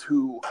Reeves,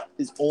 who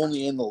is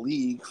only in the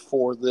league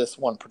for this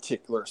one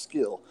particular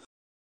skill.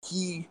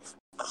 He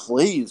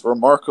plays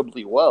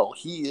remarkably well.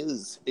 He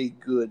is a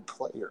good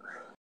player.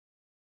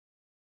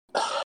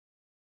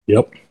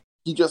 Yep.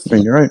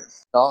 You're right.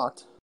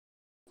 Not,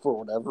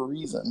 for whatever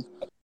reason,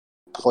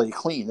 play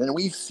clean. And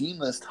we've seen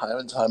this time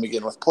and time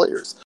again with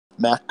players.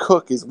 Matt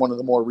Cook is one of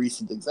the more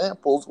recent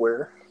examples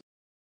where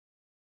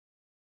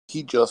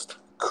he just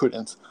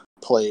couldn't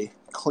play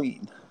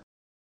clean.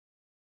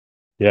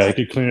 Yeah, he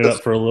could clean it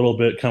up for a little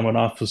bit coming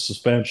off of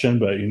suspension,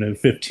 but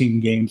 15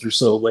 games or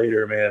so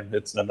later, man,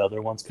 it's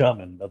another one's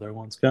coming.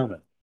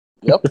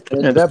 Yep.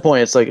 And at that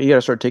point, it's like you got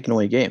to start taking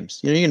away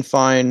games. You can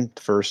fine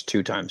the first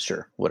 2 times,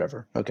 sure,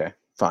 whatever, okay,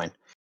 fine.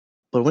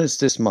 But when it's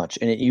this much,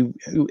 and you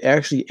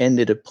actually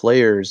ended a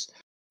player's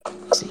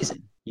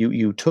season,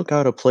 you took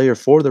out a player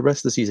for the rest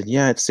of the season.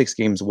 Yeah, it's 6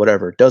 games,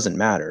 whatever, it doesn't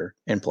matter,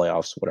 and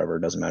playoffs, whatever,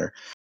 it doesn't matter.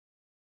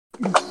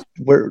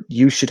 Where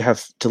you should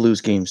have to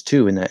lose games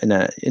too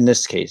in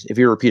this case, if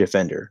you're a repeat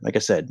offender. Like I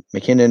said,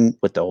 McKinnon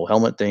with the whole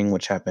helmet thing,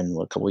 which happened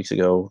a couple weeks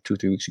ago,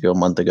 2-3 weeks ago, a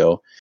month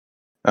ago.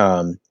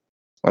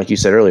 Like you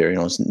said earlier,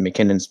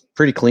 McKinnon's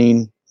pretty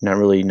clean, not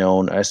really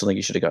known. I still think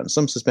he should have gotten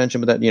some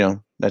suspension, but that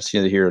that's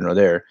neither here nor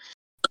there.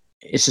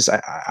 It's just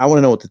I want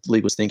to know what the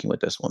league was thinking with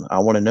this one. I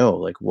want to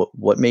know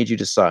what made you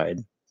decide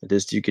that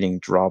this dude getting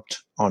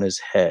dropped on his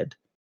head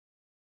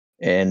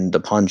and the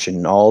punch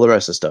and all the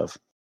rest of the stuff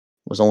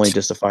was only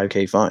just a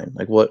 $5,000 fine.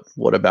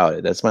 What about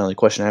it? That's my only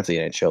question after the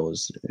NHL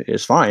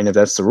is fine if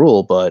that's the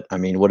rule, but I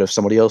mean, what if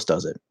somebody else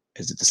does it?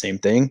 Is it the same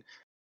thing?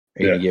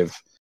 Are you gonna give,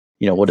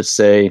 what it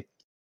say?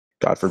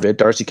 God forbid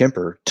Darcy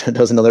Kemper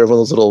does another one of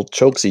those little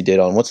chokes he did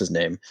on what's his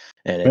name,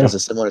 and it does a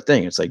similar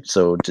thing. It's like,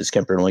 so does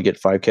Kemper only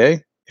get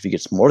 $5,000? If he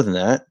gets more than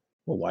that,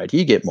 well, why did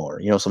he get more?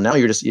 So now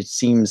it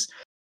seems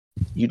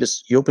you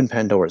open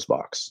Pandora's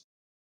box.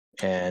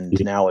 And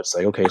now it's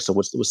like, okay, so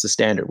what's the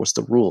standard? What's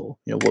the rule?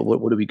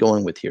 What are we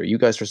going with here? You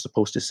guys are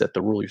supposed to set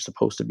the rule. You're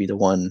supposed to be the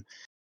one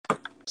to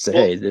say,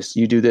 hey, this,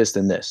 you do this,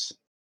 then this.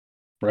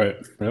 Right.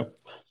 Yep.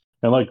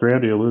 And like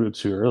Grandy alluded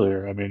to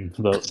earlier, I mean,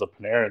 the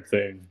Panarin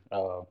thing,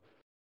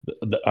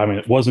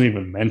 it wasn't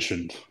even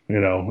mentioned,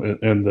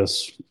 in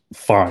this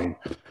fine.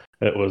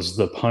 It was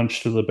the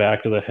punch to the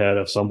back of the head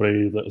of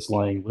somebody that was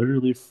laying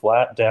literally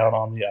flat down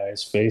on the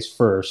ice, face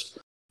first,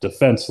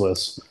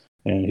 defenseless.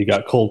 And he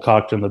got cold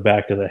cocked in the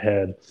back of the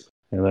head,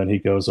 and then he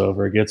goes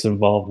over, gets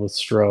involved with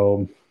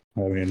Strome.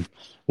 I mean,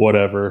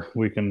 whatever.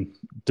 We can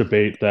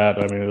debate that.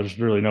 I mean, there's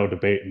really no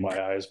debate in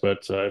my eyes.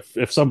 But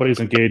if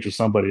somebody's engaged with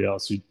somebody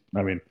else, you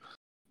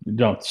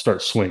don't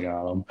start swinging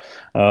on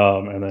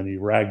them. And then he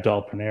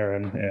ragdoll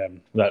Panarin,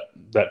 and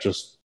that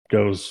just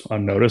goes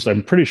unnoticed.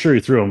 I'm pretty sure he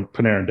threw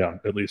Panarin down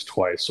at least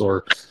twice,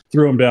 or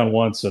threw him down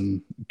once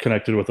and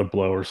connected with a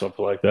blow or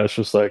something like that. It's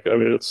just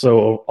it's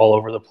so all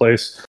over the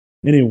place.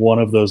 any one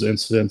of those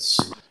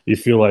incidents you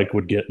feel like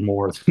would get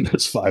more than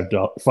this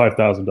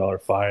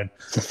 $5,000 fine.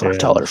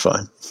 $5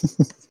 fine.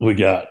 We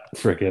got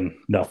freaking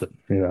nothing.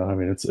 I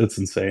mean, it's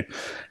insane.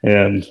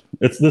 And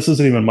this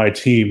isn't even my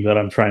team that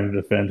I'm trying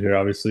to defend here.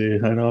 Obviously,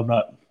 I know I'm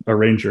not a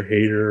Ranger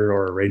hater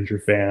or a Ranger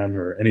fan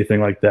or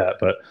anything like that,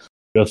 but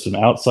just an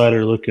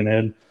outsider looking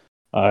in,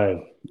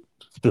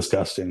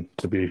 disgusting,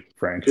 to be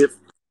frank.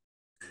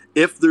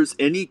 If there's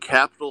any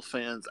Capital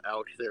fans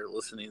out there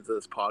listening to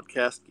this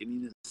podcast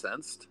getting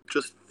incensed,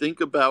 just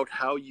think about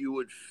how you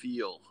would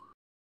feel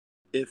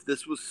if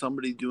this was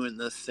somebody doing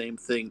this same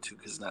thing to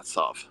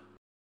Kuznetsov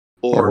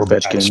or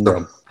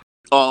Ovechkin.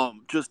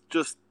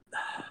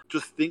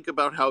 Just think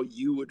about how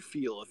you would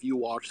feel if you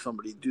watched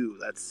somebody do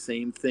that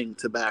same thing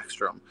to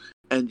Backstrom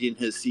ending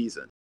his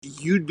season.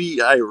 You'd be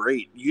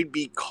irate. You'd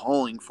be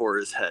calling for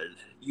his head.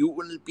 You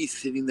wouldn't be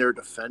sitting there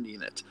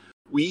defending it.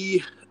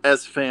 We,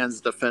 as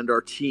fans, defend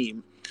our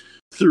team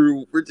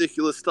through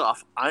ridiculous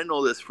stuff. I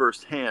know this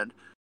firsthand.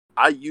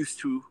 I used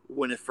to,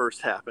 when it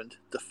first happened,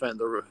 defend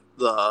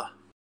the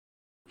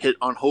hit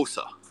on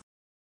Hossa.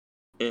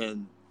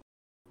 And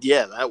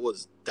yeah, that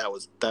was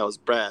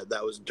bad.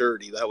 That was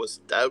dirty. It was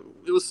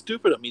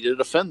stupid of me to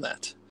defend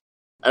that.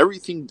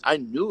 Everything, I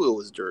knew it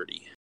was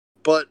dirty.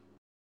 But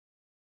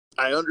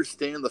I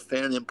understand the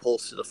fan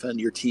impulse to defend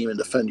your team and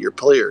defend your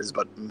players,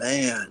 but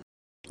man,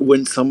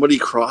 when somebody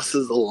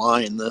crosses the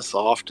line this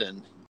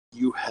often,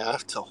 you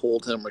have to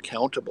hold him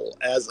accountable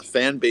as a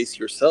fan base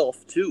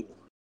yourself, too.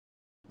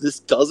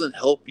 This doesn't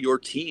help your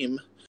team,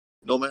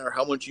 no matter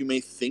how much you may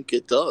think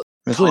it does.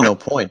 There's really no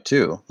point,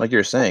 too. Like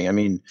you're saying, I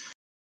mean,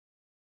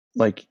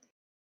 like,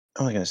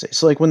 what am I going to say?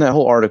 So, like, when that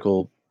whole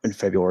article in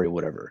February or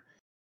whatever,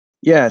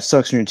 yeah, it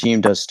sucks when your team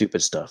does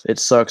stupid stuff. It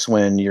sucks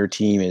when your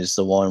team is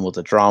the one with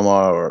the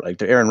drama, or like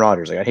the Aaron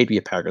Rodgers. Like, I hate to be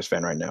a Packers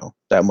fan right now.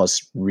 That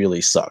must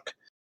really suck.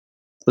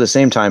 But at the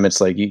same time,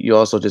 it's like you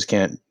also just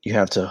can't. You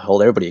have to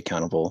hold everybody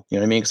accountable. You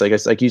know what I mean? Because I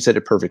guess, like you said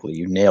it perfectly.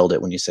 You nailed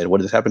it when you said,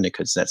 "What has happened to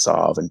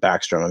Kuznetsov and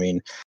Backstrom?" I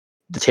mean,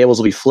 the tables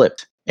will be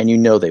flipped, and you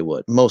know they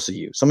would. Most of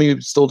you. Some of you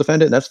still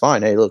defend it, and that's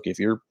fine. Hey, look, if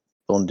you're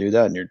willing to do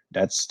that, and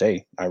that's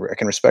hey, I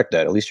can respect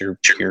that. At least you're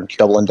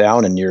doubling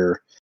down, and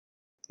you're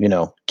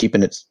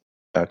keeping it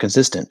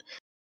consistent.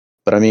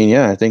 But I mean,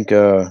 yeah, I think.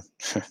 I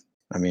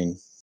mean,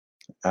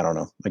 I don't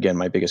know. Again,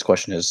 my biggest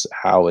question is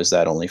how is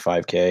that only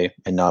 5K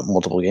and not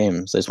multiple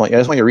games? I just want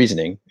your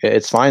reasoning.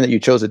 It's fine that you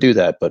chose to do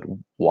that, but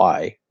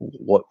why?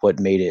 What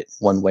made it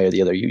one way or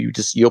the other? You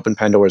open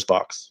Pandora's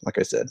box. Like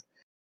I said,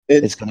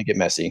 it's going to get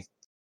messy.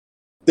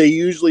 They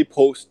usually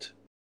post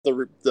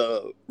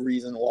the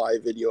reason why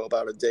video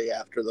about a day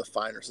after the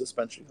fine or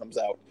suspension comes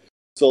out.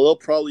 So they'll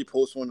probably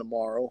post one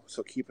tomorrow.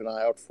 So keep an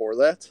eye out for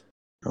that.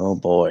 Oh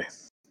boy,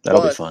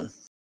 that'll be fun.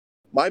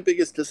 My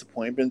biggest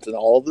disappointment in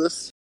all of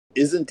this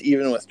isn't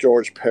even with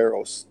George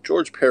Peros.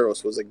 George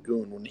Peros was a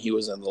goon when he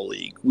was in the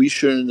league. We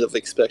shouldn't have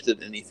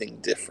expected anything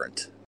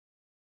different.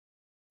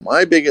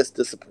 My biggest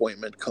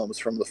disappointment comes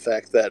from the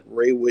fact that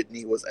Ray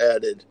Whitney was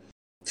added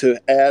to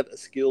add a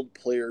skilled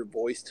player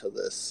voice to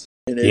this.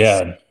 And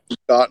it's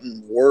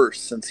gotten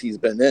worse since he's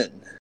been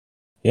in.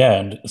 Yeah,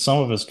 and some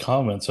of his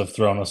comments have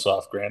thrown us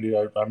off, Grandy.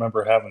 I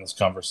remember having this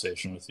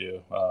conversation with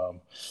you. Oh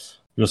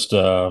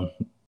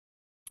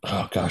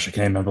gosh, I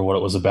can't remember what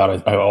it was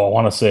about. I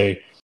want to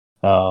say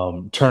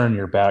turning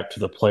your back to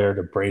the player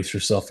to brace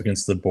yourself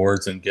against the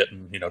boards and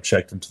getting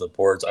checked into the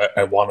boards.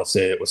 I want to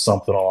say it was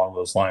something along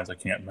those lines. I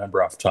can't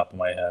remember off the top of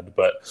my head,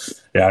 but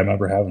yeah, I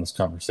remember having this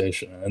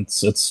conversation, and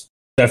it's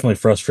definitely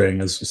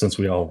frustrating since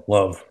we all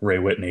love Ray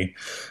Whitney,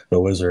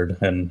 the Wizard,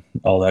 and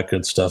all that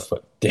good stuff.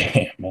 But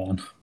damn,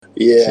 man.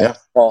 Yeah.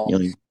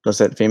 That's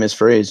that famous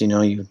phrase.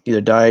 You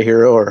either die a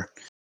hero or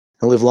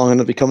live long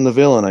enough to become the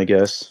villain, I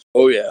guess.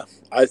 Oh yeah,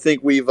 I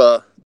think we've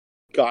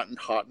gotten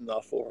hot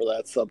enough over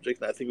that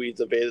subject, and I think we've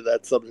debated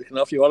that subject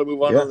enough. You want to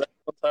move on to that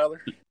one,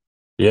 Tyler?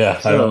 Yeah,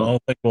 I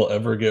don't think we'll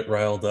ever get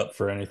riled up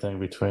for anything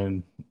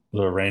between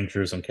the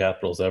Rangers and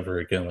Capitals ever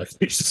again. Like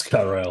we just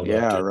got riled up.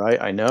 Yeah,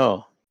 right. I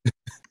know.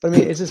 But I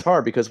mean, it's just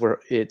hard because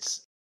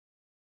it's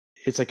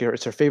like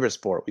it's our favorite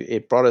sport.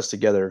 It brought us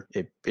together.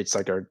 It's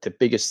like the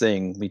biggest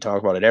thing. We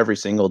talk about it every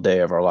single day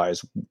of our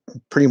lives,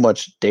 pretty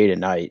much day to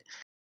night.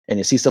 And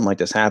you see something like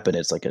this happen,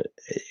 it's like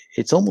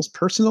it's almost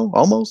personal,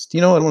 almost. I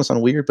don't want to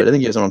sound weird, but I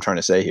think you guys know what I'm trying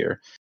to say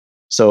here.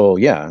 So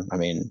yeah, I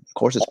mean, of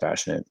course it's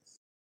passionate.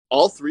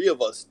 All three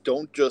of us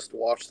don't just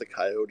watch the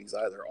Coyotes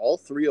either. All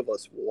three of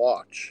us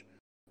watch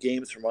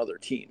games from other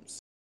teams.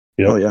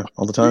 Yep. Oh yeah,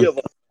 all the time. Three of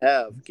us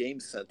have Game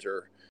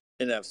Center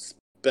and have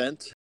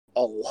spent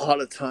a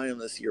lot of time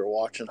this year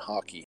watching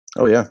hockey.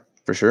 Oh yeah,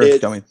 for sure.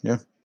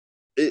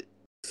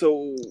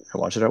 So I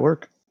watch it at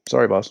work.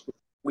 Sorry, boss.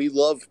 We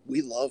love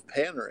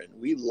Panarin.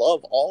 We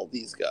love all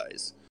these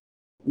guys.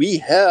 We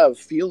have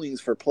feelings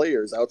for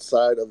players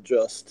outside of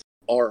just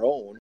our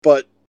own.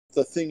 But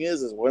the thing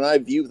is when I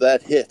view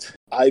that hit,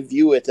 I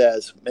view it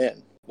as,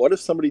 man, what if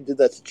somebody did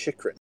that to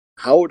Chikrin?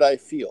 How would I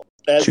feel?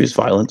 Choose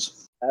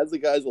violence. As the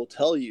guys will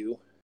tell you,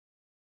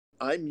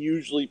 I'm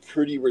usually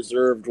pretty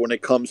reserved when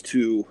it comes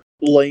to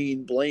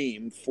laying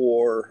blame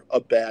for a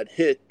bad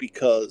hit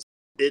because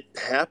it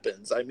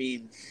happens. I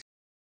mean,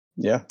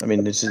 yeah, I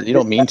mean, it's just, you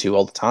don't mean to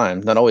all the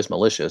time. Not always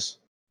malicious.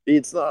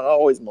 it's not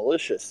always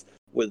malicious.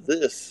 With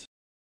this,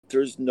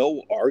 there's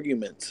no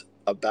argument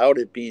about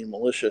it being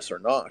malicious or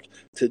not.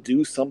 To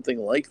do something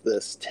like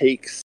this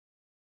takes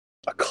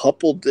a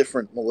couple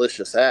different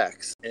malicious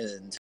acts,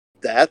 and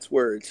that's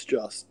where it's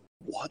just,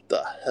 what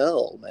the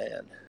hell,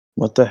 man?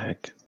 What the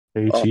heck?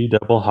 HE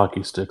double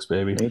hockey sticks,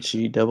 baby.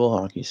 HE double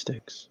hockey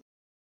sticks.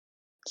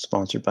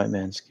 Sponsored by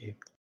Manscaped.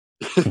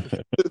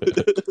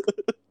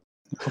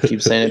 I'll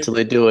keep saying it till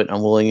they do it.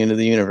 I'm willing into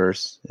the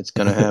universe. It's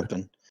going to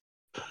happen.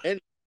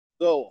 And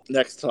so,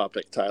 next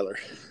topic, Tyler.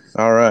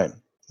 All right.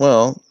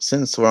 Well,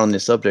 since we're on the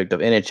subject of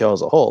NHL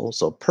as a whole,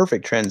 so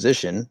perfect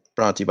transition,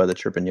 brought to you by the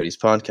Chirpin Yotes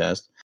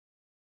podcast.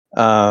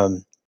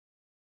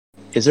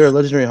 Is there a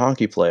legendary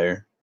hockey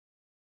player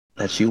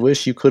that you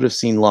wish you could have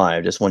seen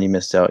live, just one you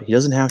missed out? He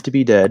doesn't have to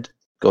be dead.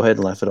 Go ahead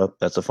and laugh it up.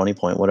 That's a funny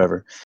point.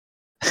 Whatever.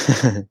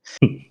 You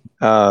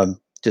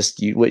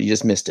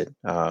just missed it.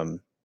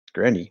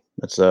 Grandy,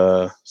 let's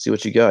see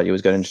what you got. You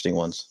always got interesting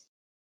ones.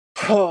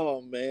 Oh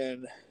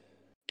man,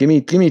 give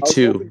me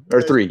 2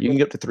 or 3. You can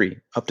get up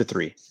to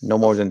three. No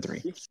more than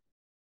 3.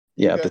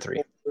 Yeah, up to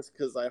 3.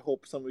 Because I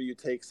hope some of you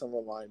take some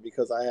of mine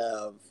because I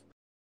have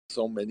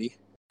so many.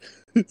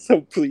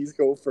 So please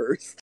go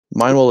first.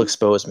 Mine will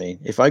expose me.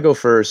 If I go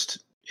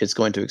first, it's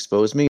going to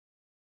expose me.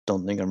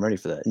 Don't think I'm ready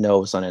for that.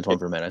 No, it's not Antoine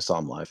Vermette. I saw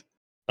him live.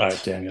 All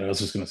right, dang it. I was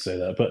just going to say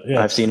that. But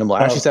yeah. I've seen him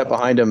live. I actually sat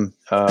behind him,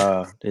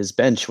 his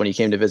bench when he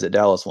came to visit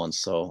Dallas once.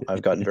 So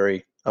I've gotten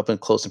very up and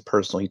close and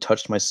personal. He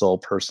touched my soul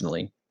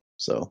personally.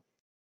 So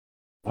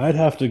I'd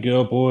have to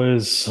go,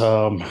 boys.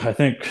 I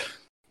think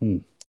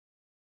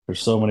there's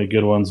so many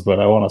good ones, but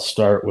I want to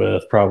start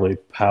with probably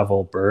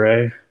Pavel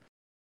Bure.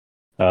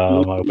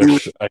 I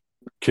wish I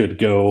could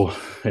go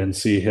and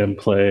see him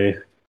play.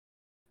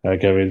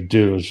 Like, I mean,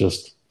 dude was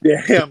just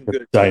damn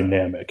good,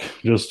 dynamic.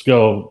 Just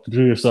go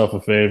do yourself a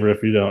favor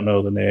if you don't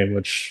know the name,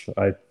 which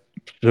I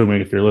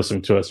assuming if you're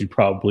listening to us, you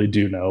probably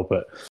do know.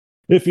 But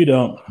if you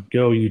don't,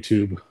 go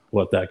YouTube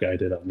what that guy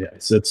did on the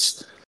ice.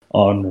 It's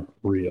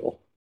unreal.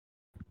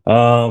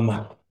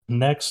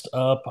 Next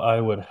up,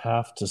 I would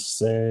have to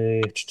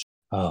say,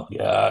 oh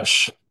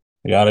gosh,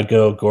 I gotta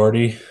go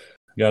Gordie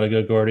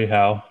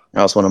Howe.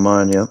 That was one of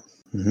mine. Yeah.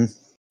 Mm-hmm.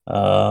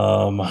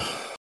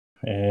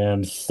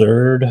 And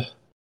third,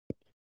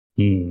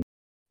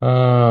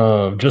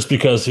 just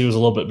because he was a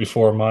little bit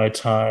before my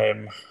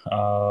time,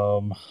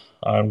 I'm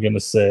gonna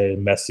say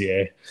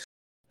Messier.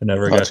 I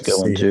never got to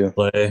see him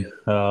play.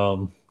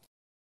 I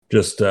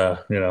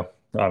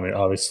mean,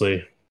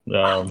 obviously,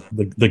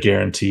 the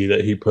guarantee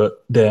that he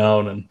put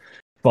down and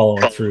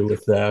following through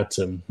with that,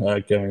 and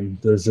again,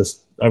 there's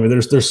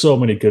so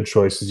many good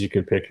choices you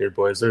could pick here,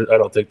 boys. I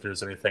don't think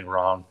there's anything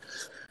wrong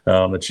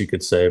that you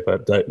could say,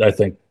 but I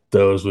think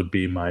those would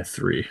be my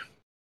 3.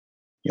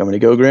 You want me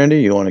to go,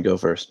 Grandy? You want to go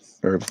first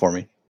or before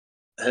me?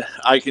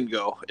 I can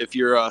go. If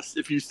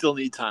you still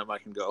need time, I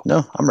can go.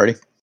 No, I'm ready.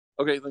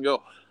 Okay, then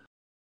go.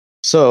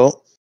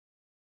 So,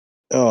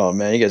 oh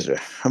man,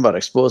 I'm about to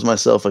expose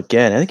myself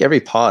again. I think every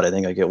pod,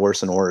 I get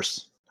worse and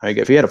worse.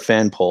 If you had a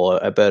fan poll,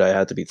 I bet I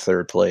had to be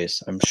 3rd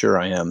place. I'm sure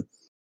I am.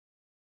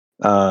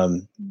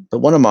 But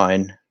one of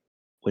mine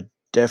would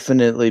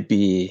definitely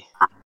be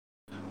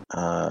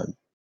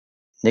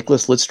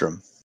Nicholas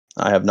Lidstrom.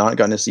 I have not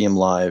gotten to see him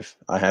live.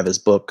 I have his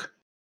book.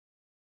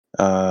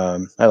 I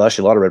have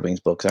actually a lot of Red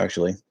Wings books,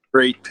 actually.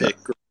 Great pick.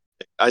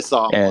 I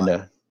saw him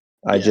live.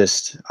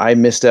 I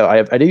missed out.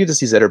 I did get to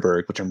see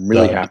Zetterberg, which I'm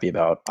really happy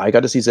about. I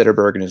got to see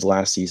Zetterberg in his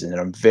last season, and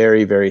I'm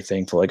very, very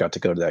thankful I got to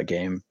go to that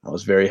game. I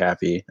was very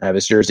happy. I have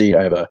his jersey.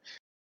 I have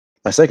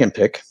my 2nd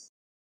pick.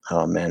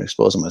 Oh man,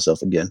 exposing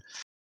myself again.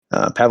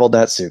 Pavel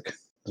Datsyuk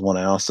is one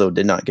I also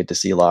did not get to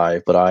see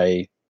live, but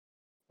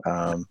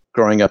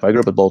growing up, I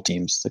grew up with both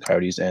teams, the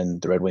Coyotes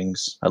and the Red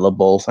Wings. I love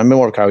both. I'm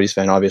more of a Coyotes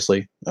fan,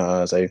 obviously,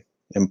 as I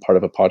am part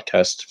of a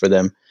podcast for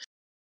them.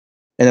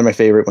 And they're my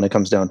favorite when it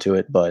comes down to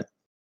it, but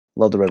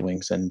love the Red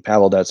Wings. And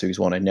Pavel Datsyuk is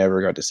one I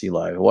never got to see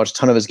live. I watched a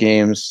ton of his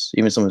games,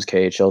 even some of his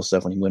KHL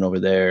stuff when he went over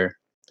there.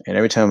 And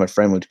every time my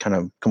friend would kind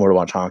of come over to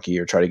watch hockey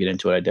or try to get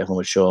into it, I definitely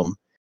would show him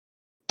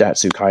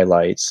Datsyuk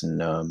highlights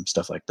and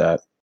stuff like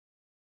that.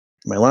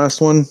 My last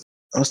one,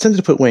 I was tempted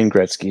to put Wayne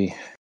Gretzky,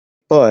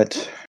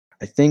 but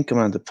I think I'm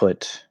going to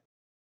put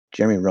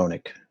Jeremy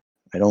Roenick.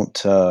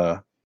 I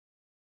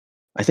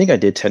think I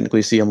did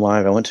technically see him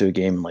live. I went to a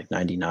game in like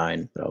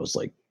 99, but I was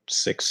like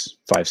 6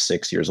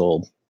 years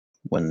old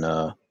when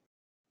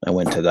I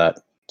went to that.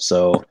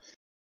 So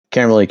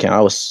can't really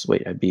count.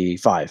 I'd be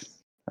 5.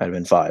 I'd have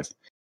been 5.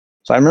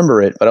 So I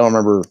remember it, but I don't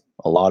remember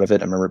a lot of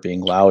it. I remember it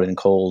being loud and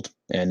cold,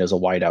 and it was a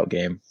whiteout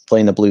game,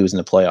 playing the Blues in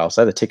the playoffs.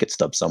 I have a ticket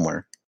stub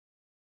somewhere.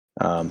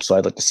 So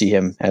I'd like to see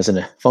him as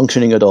a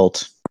functioning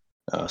adult,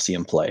 see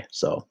him play.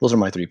 So those are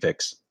my 3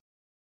 picks.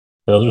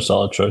 Those are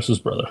solid choices,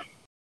 brother.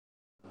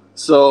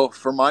 So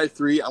for my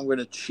 3, I'm going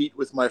to cheat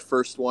with my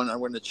first one. I'm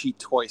going to cheat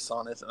twice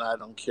on it, and I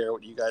don't care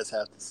what you guys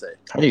have to say.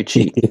 How do you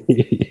cheat?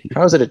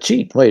 How is it a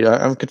cheat? Wait,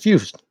 I'm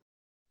confused.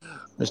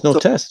 There's no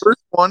test. The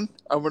first one,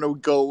 I'm going to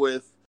go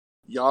with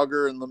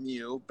Yager and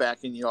Lemieux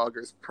back in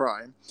Yager's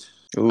prime.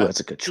 Ooh, that's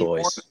a good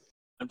choice.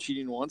 I'm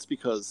cheating once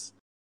because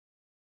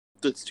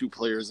it's 2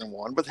 players in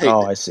one. But hey,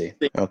 I see.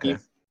 Okay.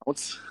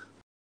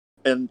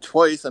 And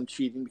twice I'm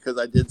cheating because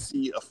I did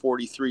see a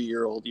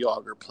 43-year-old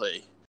Yager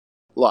play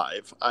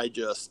live. I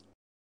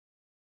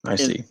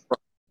see.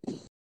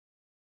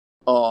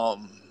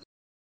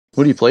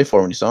 Who do you play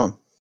for when you saw him?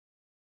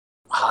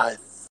 I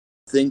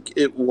think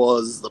it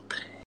was the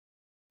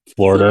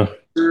Florida.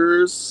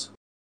 Panthers.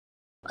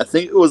 I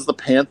think it was the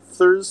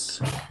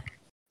Panthers.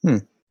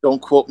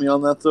 Don't quote me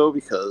on that though,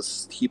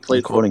 because he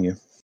played for you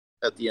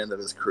at the end of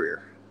his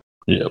career.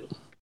 Yep.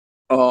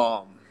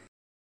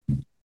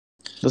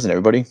 Doesn't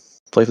everybody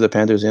play for the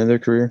Panthers at the end of their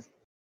career?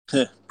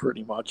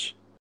 Pretty much.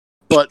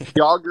 But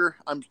Yager,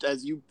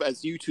 as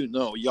you two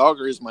know,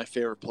 Yager is my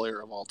favorite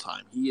player of all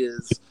time. He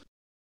is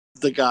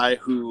the guy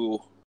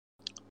who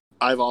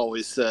I've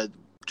always said,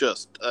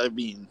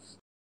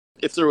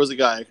 if there was a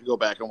guy I could go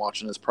back and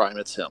watch in his prime,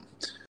 it's him.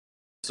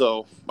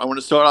 So I'm going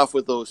to start off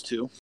with those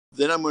two.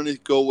 Then I'm going to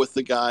go with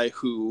the guy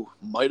who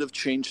might have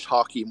changed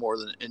hockey more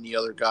than any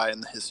other guy in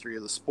the history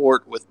of the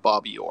sport, with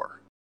Bobby Orr.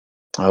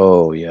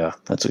 Oh, yeah.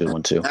 That's a good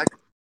one, too.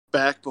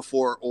 Back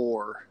before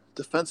Orr,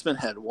 defensemen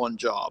had one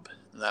job,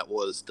 and that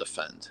was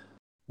defend.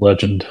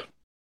 Legend.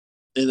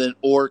 And then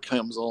Orr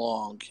comes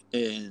along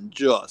and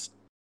just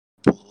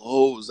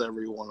blows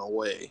everyone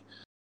away,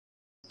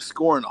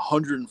 scoring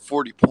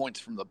 140 points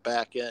from the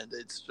back end.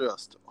 It's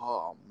just,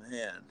 oh,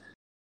 man.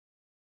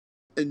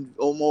 And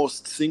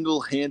almost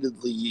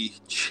single-handedly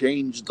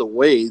changed the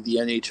way the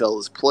NHL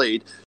is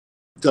played.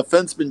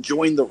 Defensemen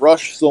join the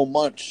rush so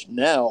much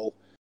now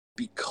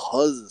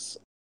because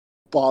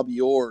Bobby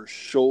Orr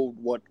showed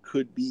what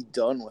could be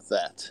done with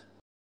that.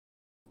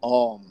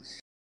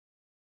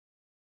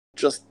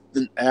 Just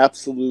an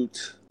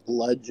absolute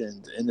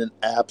legend and an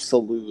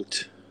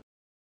absolute,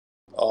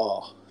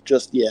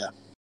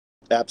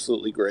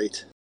 absolutely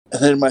great.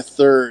 And then my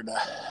third,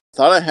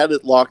 thought I had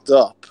it locked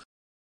up.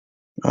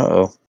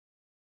 Uh-oh.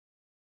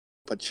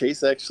 But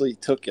Chase actually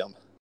took him.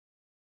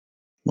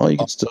 Well, you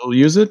can still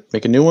use it.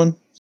 Make a new one.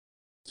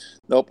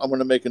 Nope, I'm going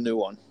to make a new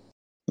one.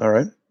 All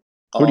right.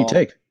 Who do you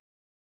take?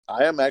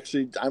 I'm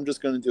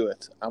just going to do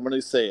it. I'm going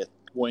to say it.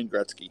 Wayne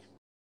Gretzky.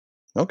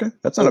 Okay.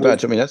 That's not a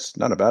bad. I mean, that's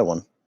not a bad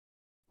one.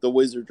 The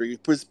wizardry,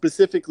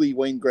 specifically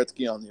Wayne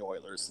Gretzky on the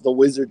Oilers. The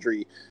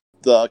wizardry,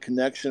 the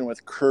connection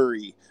with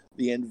Curry,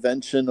 the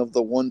invention of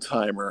the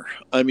one-timer.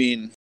 I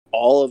mean,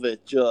 all of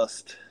it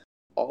just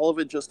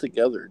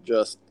together.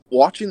 Just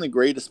watching the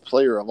greatest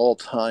player of all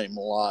time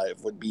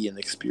live would be an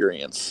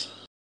experience.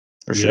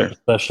 For sure.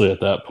 Especially at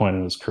that point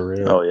in his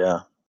career. Oh,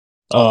 yeah.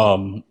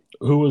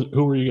 Who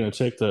were you going to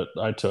take that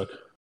I took?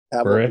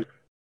 Curry?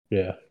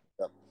 Yeah.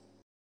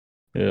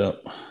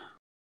 Yep.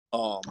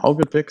 All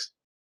good picks.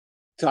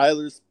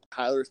 Tyler's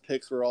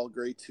picks were all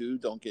great too.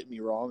 Don't get me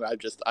wrong.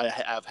 I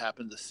have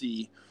happened to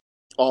see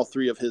all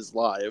 3 of his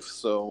live.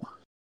 So.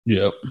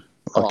 Yep.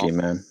 Lucky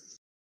man.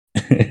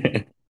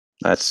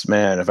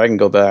 If I can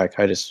go back,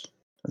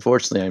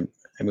 unfortunately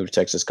I moved to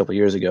Texas a couple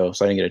years ago,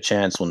 so I didn't get a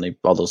chance when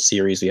all those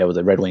series we had with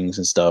the Red Wings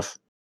and stuff.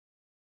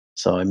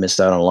 So I missed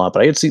out on a lot.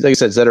 But I could see, like I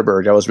said,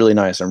 Zetterberg. That was really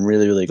nice. I'm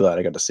really, really glad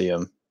I got to see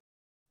him.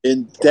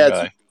 And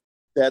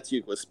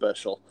Datsuk was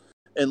special.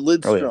 And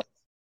Lidstrom. Oh, yeah.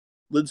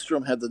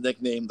 Lidstrom had the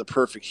nickname "the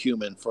perfect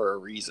human" for a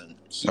reason.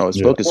 His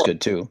book is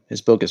good too.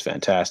 His book is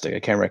fantastic. I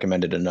can't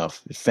recommend it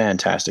enough.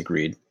 Fantastic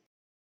read.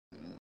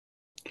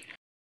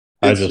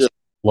 I just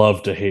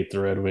love to hate the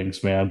Red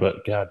Wings, man,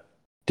 but god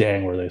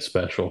dang, were they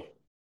special.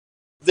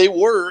 They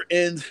were,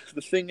 and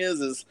the thing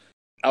is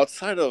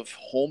outside of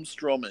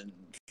Holmstrom and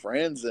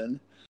Franzen,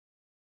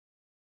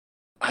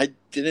 I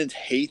didn't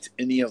hate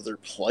any of their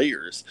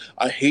players.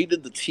 I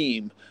hated the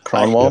team.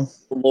 Cronwall? I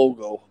hated the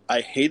logo.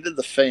 I hated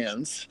the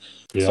fans.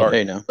 Yeah.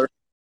 Sorry, no.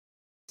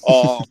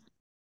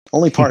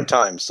 Only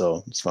part-time,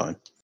 so it's fine.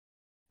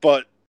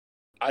 But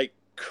I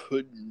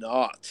could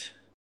not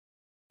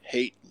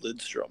hate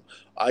Lidstrom.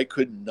 I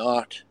could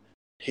not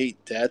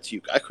hate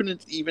Datsuk. I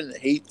couldn't even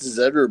hate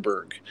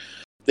Zetterberg.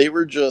 They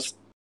were just,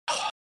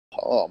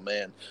 oh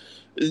man.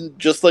 And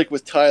just like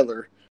with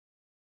Tyler,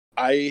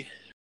 I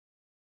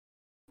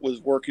was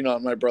working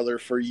on my brother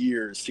for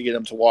years to get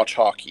him to watch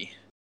hockey.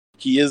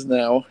 He is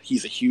now.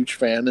 He's a huge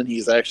fan, and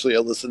he's actually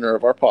a listener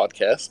of our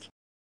podcast.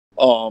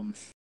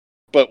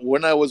 But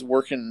when I was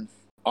working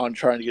on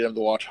trying to get him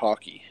to watch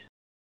hockey,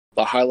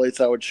 the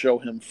highlights I would show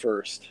him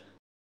first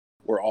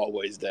were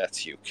always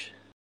Datsuk.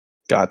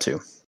 Got to. I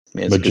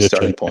mean, it's a good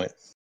starting point.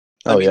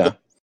 Yeah.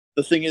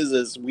 The thing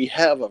is we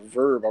have a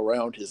verb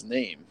around his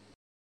name.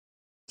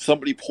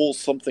 Somebody pulls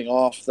something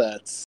off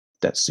that's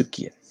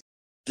Datsukian.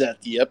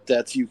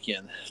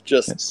 Datsukian.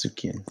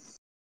 Datsukian.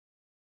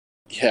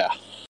 Yeah. I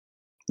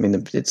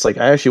mean, it's like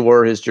I actually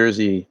wore his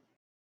jersey.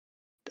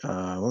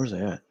 Where was I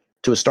at?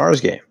 To a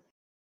Stars game.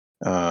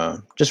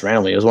 Just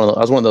randomly. I was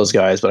one of those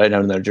guys, but I didn't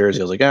have another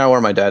jersey. I was like, I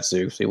wore my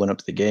Datsuk, so he went up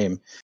to the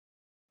game.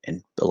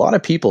 And a lot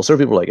of people, certain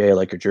people were like, hey, I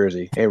like your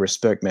jersey. Hey,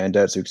 respect, man.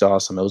 Datsuk's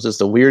awesome. It was just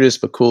the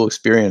weirdest but cool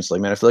experience. Like,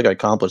 man, I feel like I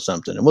accomplished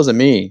something. It wasn't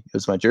me. It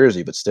was my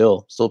jersey, but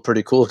still a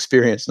pretty cool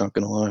experience, not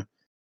going to lie.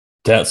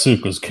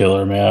 Datsuk was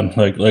killer, man.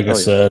 Like I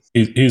said,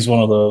 he's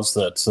one of those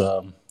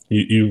that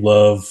you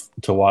love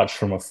to watch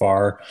from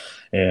afar,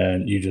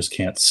 and you just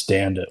can't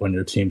stand it when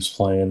your team's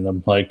playing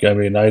them. Like, I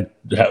mean, I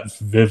have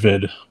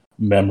vivid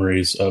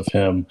memories of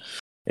him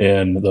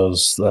in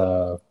those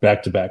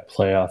back-to-back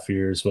playoff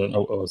years when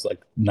it was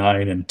like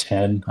 9 and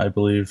 10, I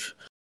believe,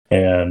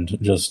 and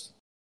just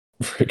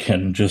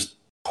freaking just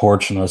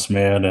torching us,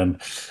 man,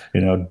 and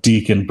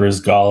Deacon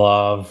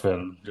Brizgalov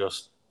and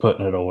just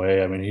putting it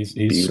away. I mean,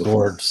 he's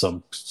scored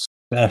some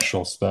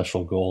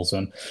special goals,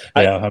 and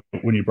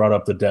when you brought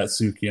up the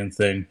Datsukian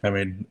thing, I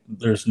mean,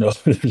 there's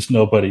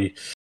nobody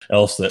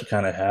else that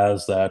kind of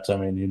has that. I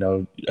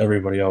mean,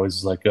 everybody always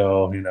is like,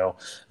 oh,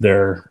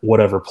 they're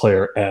whatever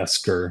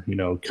player-esque or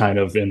kind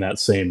of in that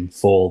same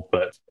fold,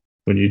 but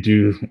when you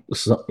do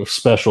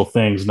special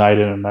things night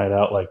in and night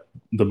out, like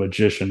the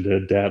magician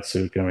did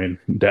Datsuki,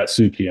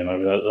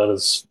 that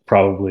is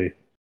probably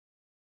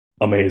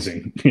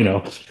amazing.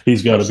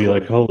 He's got to be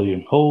like,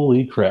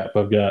 holy crap!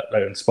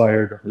 I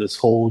inspired this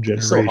whole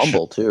generation. He's so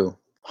humble too.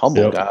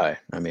 Humble guy.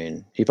 I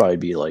mean, he'd probably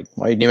be like,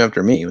 why you name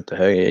after me? What the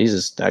heck? He's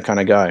just that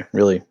kind of guy.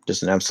 Really,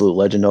 just an absolute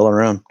legend all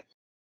around.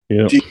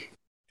 Yeah.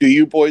 Do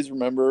you boys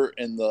remember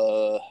in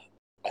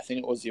I think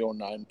it was the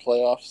 09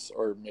 playoffs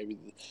or maybe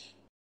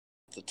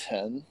the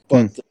 10,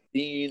 but the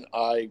Dean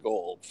I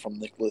goal from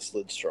Nicholas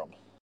Lidstrom,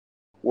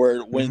 where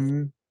it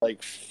went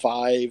like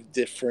 5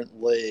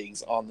 different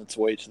legs on its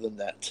way to the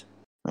net.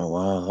 Oh,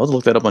 wow. I'll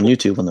look that up on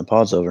YouTube when the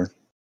pod's over.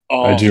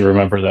 I do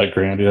remember that,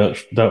 Grandy.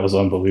 That was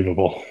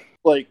unbelievable.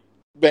 Like,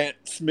 Van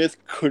Smith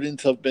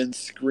couldn't have been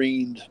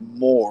screened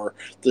more.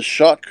 The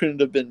shot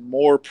couldn't have been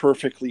more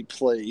perfectly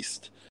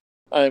placed.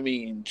 I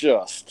mean,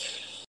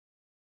 those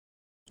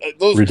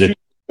two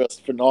are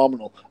just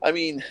phenomenal. I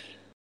mean,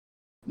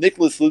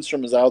 Nicholas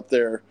Lidstrom is out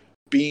there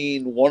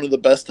being one of the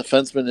best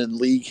defensemen in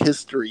league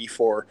history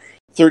for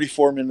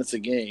 34 minutes a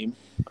game.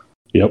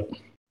 Yep.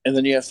 And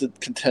then you have to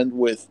contend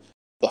with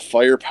the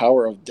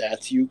firepower of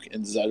Datsuk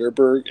and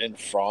Zetterberg and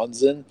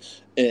Franzen,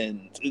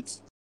 and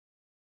it's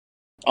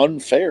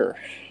unfair.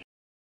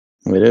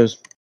 It is.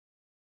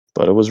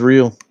 But it was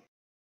real.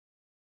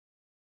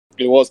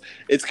 It was.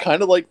 It's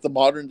kind of like the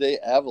modern day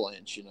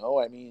Avalanche,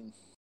 I mean...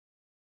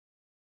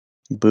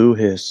 Boo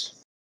hiss.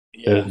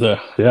 Yeah.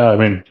 I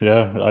mean,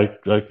 I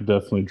could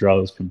definitely draw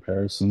those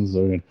comparisons. I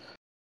mean,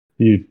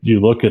 you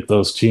look at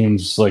those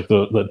teams like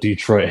that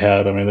Detroit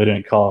had. I mean, they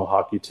didn't call them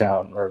Hockey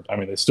Town, or I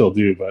mean, they still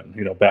do, but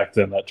back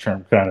then that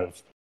term kind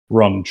of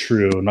rung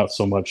true. Not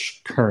so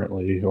much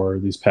currently or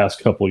these past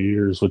couple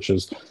years, which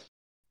has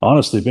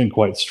honestly been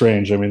quite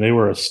strange. I mean, they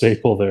were a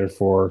staple there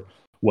for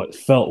what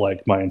felt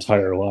like my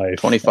entire life.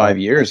 25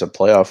 years of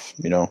playoff,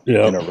 in a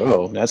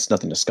row. That's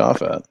nothing to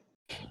scoff at.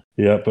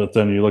 Yeah, but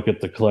then you look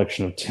at the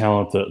collection of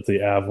talent that the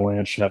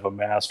Avalanche have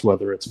amassed,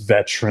 whether it's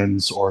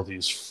veterans or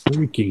these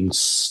freaking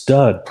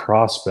stud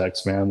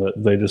prospects, man, that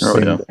they just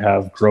seem to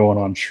have growing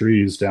on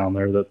trees down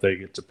there that they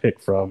get to pick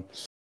from.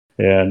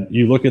 And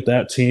you look at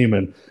that team,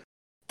 and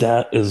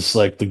that is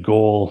like the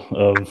goal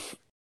of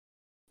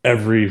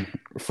every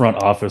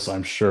front office,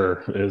 I'm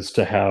sure, is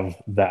to have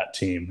that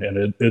team.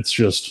 And it's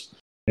just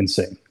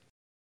insane.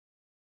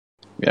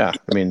 Yeah,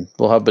 I mean,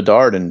 we'll have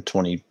Bedard in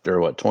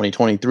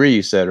 2023,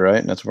 you said, right?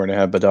 And that's where we're going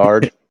to have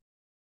Bedard.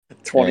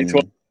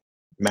 2020.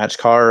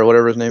 Matchcar or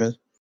whatever his name is.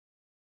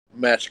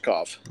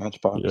 Matchkov. Yeah.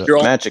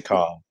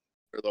 Matchkov.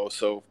 Though,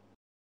 so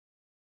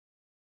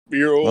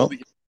you're all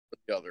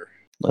together.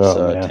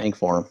 Let's tank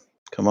for him.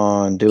 Come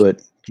on, do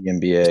it,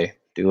 NBA.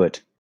 Do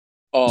it.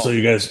 So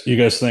you guys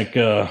think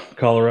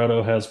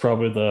Colorado has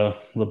probably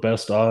the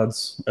best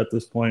odds at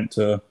this point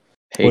to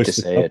hate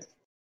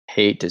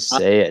to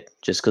say it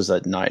just because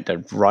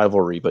that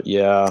rivalry, but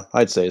yeah,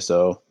 I'd say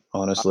so,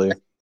 honestly.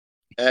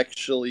 I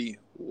actually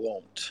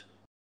won't.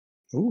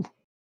 Ooh.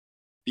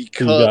 Because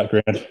you got,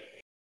 Grant?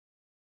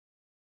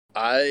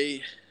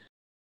 I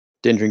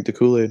didn't drink the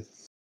Kool-Aid.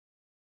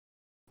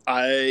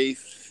 I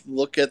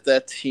look at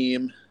that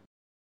team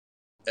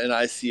and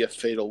I see a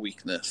fatal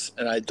weakness,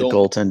 and I don't. The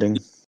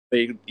goaltending.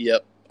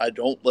 Yep, I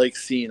don't like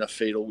seeing a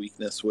fatal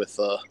weakness with.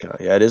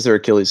 Yeah, it is their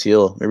Achilles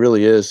heel. It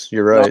really is.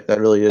 You're right. That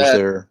really is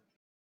their.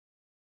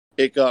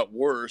 It got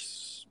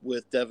worse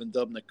with Devin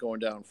Dubnyk going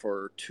down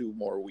for 2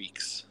 more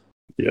weeks.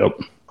 Yep.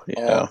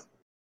 Yeah.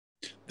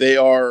 They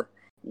are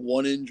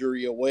one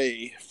injury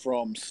away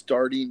from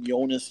starting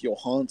Jonas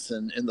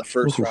Johansson in the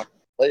first round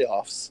of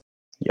playoffs.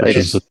 Yeah, it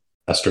is a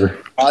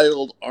disaster.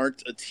 Wild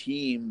aren't a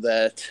team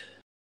that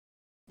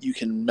you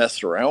can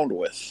mess around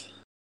with.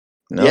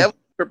 No. Yeah,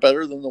 they're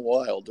better than the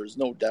Wild. There's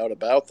no doubt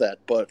about that.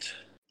 But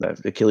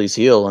that Achilles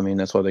heel, I mean,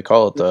 that's why they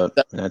call it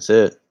that. And that's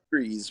it.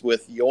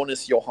 With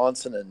Jonas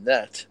Johansson and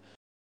net,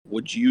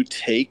 would you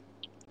take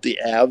the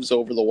Avs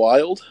over the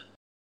Wild?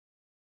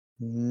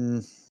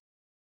 I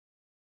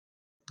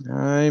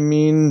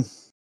mean,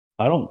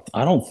 I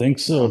don't think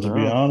so. To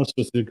be honest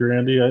with you,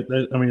 Grandy, I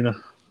mean,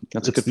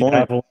 that's a good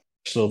point.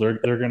 So they're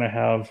going to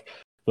have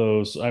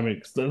those. I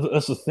mean,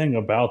 that's the thing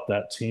about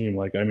that team.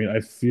 Like, I mean, I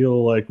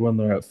feel like when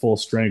they're at full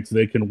strength,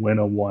 they can win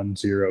a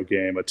 1-0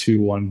 game, a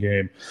 2-1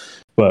 game,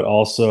 but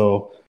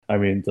also, I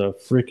mean, the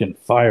freaking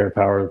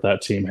firepower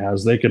that team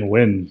has, they can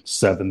win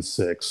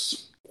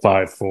 7-6,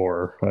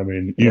 5-4. I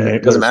mean,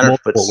 it doesn't there's matter if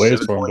you put multiple ways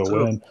 7 for them to points up.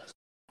 win.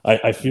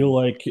 I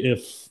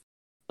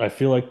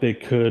feel like they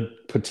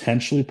could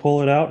potentially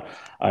pull it out.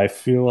 I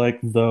feel like,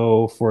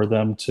 though, for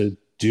them to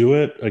do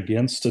it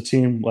against a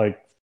team like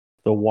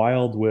the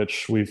Wild,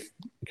 which we've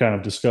kind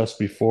of discussed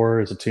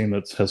before, is a team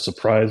that has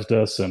surprised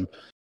us. And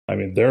I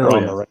mean, they're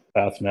on the right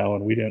path now,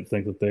 and we didn't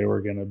think that they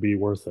were going to be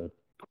worth a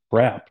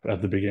crap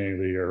at the beginning of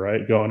the year,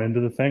 right? Going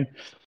into the thing.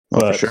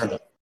 For sure.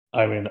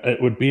 I mean,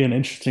 it would be an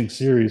interesting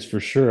series for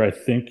sure. I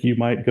think you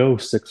might go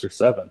 6 or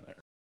 7 there.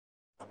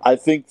 I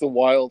think the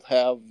Wild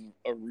have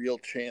a real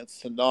chance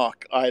to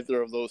knock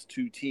either of those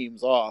two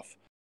teams off.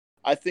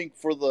 I think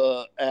for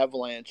the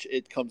Avalanche,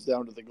 it comes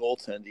down to the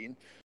goaltending.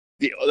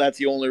 That's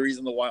the only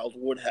reason the Wild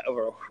would have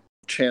a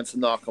chance to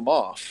knock them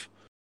off.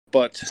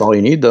 But that's all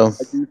you need, though.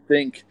 I do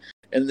think,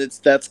 and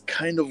that's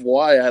kind of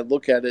why I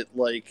look at it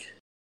like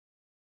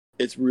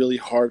it's really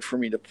hard for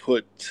me to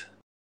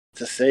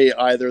say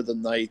either the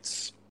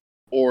Knights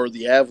or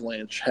the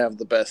Avalanche have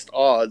the best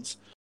odds.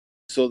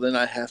 So then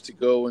I have to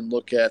go and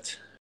look at,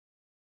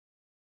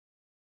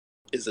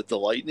 is it the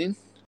Lightning?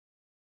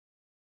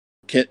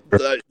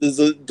 Does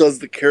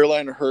the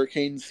Carolina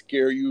Hurricanes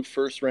scare you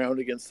first round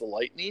against the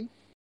Lightning?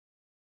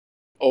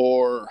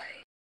 Or,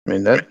 I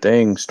mean, that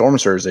dang storm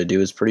surge they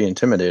do is pretty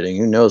intimidating.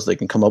 Who knows they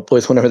can come up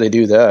with whenever they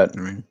do that? I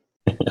mean,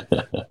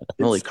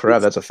 holy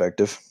crap, that's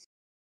effective.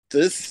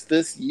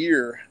 This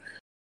year,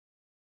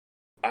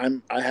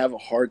 I have a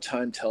hard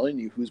time telling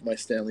you who's my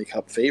Stanley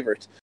Cup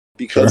favorite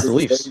because of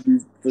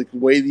the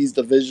way these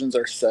divisions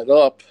are set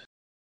up.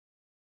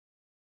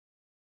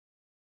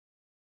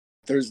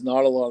 There's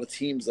not a lot of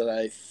teams that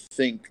I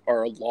think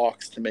are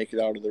locks to make it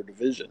out of their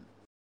division.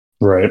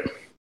 Right.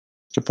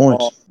 Good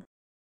point.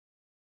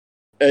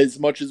 As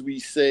much as we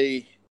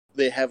say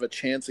they have a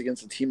chance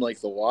against a team like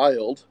the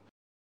Wild,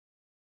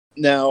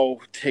 now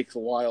take the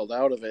Wild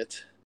out of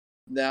it.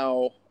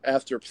 Now,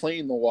 after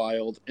playing the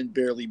Wild and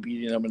barely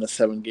beating them in a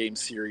 7-game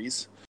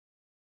series,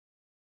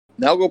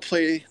 now go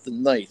play the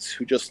Knights,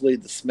 who just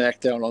laid the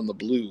smackdown on the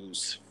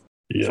Blues.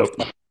 Yep.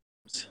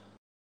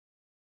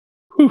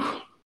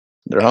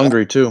 They're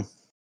hungry, too.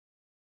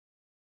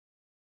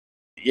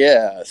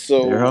 Yeah,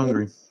 so they're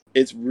hungry.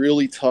 It's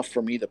really tough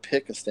for me to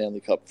pick a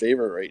Stanley Cup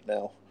favorite right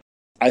now.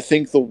 I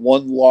think the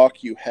one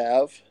lock you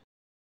have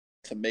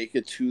to make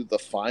it to the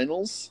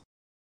finals,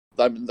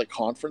 the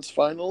conference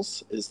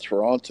finals, is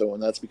Toronto,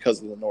 and that's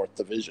because of the North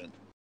Division.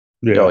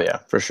 Yeah. Oh, yeah,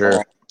 for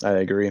sure. I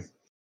agree.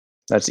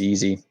 That's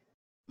easy.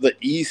 The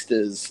East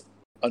is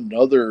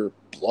another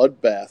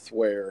bloodbath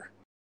where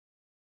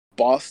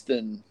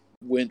Boston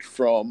went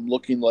from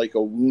looking like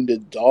a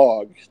wounded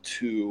dog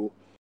to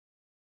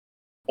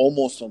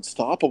almost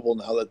unstoppable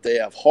now that they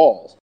have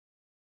Hall.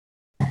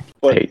 I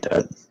hate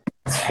that.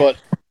 But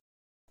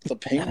the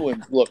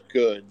Penguins look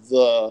good.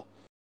 The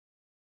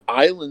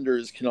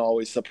Islanders can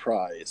always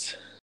surprise.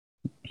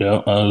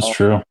 Yeah, that is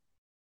true.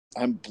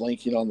 I'm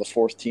blanking on the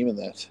fourth team in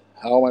that.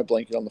 How am I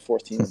blanking on the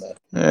fourth team in that?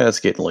 Yeah, it's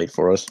getting late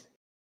for us.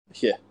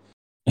 Yeah.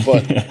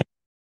 But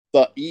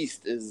the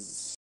East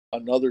is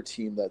another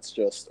team that's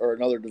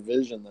another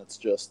division that's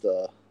just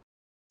a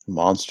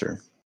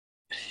monster.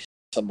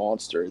 It's a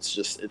monster.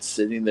 It's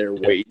sitting there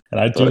waiting. And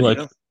I do like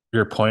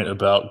your point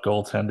about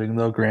goaltending,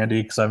 though,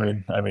 Grandy, because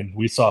I mean,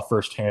 we saw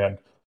firsthand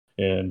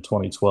in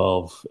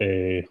 2012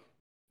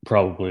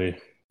 probably,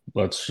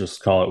 let's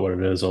just call it what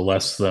it is, a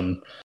less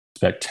than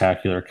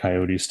spectacular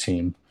Coyotes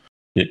team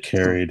get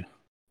carried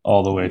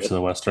all the way to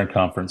the Western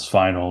Conference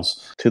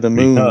Finals to the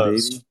moon,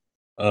 because baby.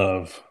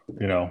 Of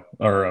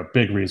or a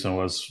big reason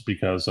was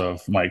because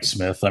of Mike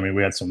Smith. I mean,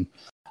 we had some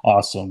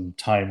awesome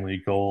timely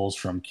goals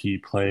from key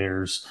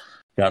players,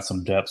 got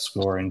some depth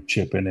scoring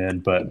chipping in,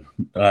 but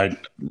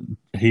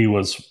he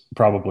was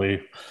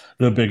probably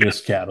the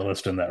biggest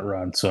catalyst in that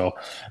run. So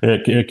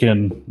it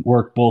can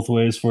work both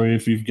ways for you.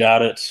 If you've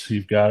got it,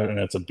 and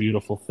it's a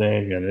beautiful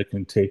thing, and it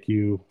can take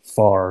you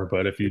far.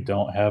 But if you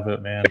don't have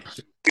it, man,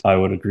 I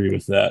would agree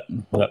with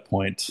that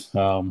point.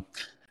 And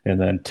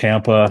then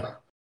Tampa,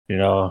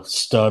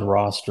 stud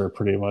roster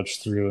pretty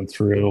much through and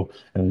through,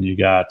 and you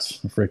got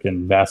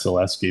freaking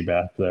Vasilevsky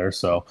back there,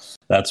 so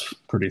that's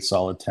pretty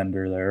solid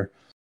tender there.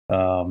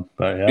 But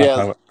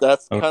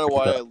that's kind of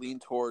why I lean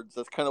towards.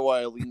 That's kind of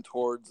why I lean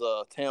towards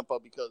Tampa,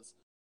 because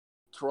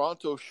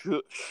Toronto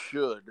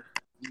should.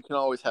 You can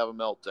always have a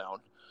meltdown,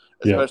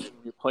 especially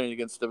when you're playing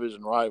against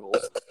division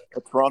rivals.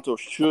 But Toronto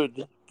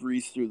should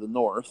breeze through the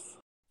North.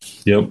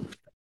 Yep,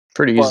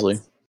 pretty easily.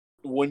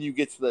 When you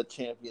get to that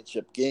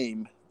championship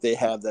game, they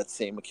have that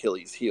same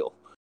Achilles heel,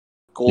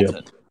 goaltending.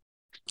 Yep.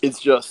 It's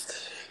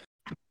just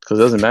because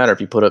it doesn't matter if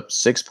you put up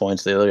 6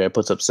 points, the other guy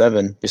puts up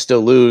 7, you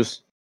still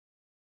lose.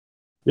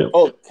 Yep.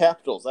 Oh,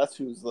 Capitals. That's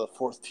who's the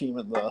fourth team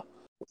in the.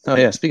 Oh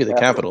yeah, speak of the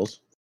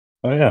Capitals.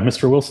 Oh yeah,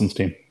 Mr. Wilson's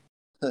team.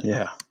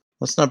 Yeah,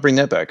 let's not bring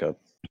that back up.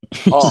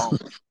 Um,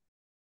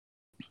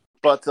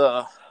 but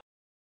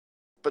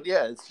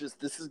yeah, it's just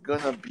this is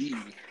gonna be.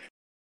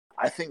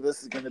 I think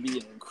this is gonna be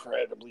an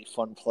incredibly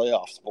fun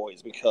playoffs,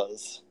 boys,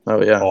 because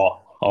Oh yeah,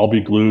 I'll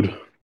be glued.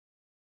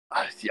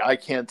 I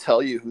can't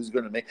tell you who's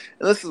gonna make,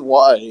 and this is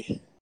why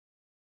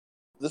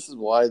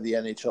the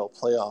NHL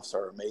playoffs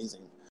are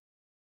amazing.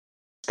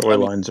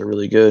 storylines are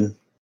really good.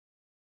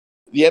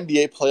 The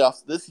NBA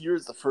playoffs this year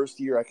is the first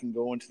year I can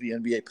go into the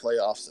NBA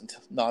playoffs and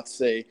not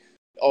say,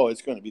 "Oh,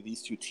 it's going to be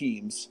these two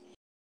teams."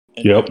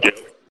 And Yep.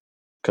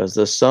 Because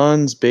the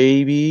Suns,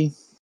 baby,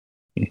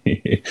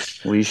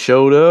 we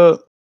showed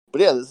up.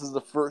 But yeah, this is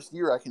the first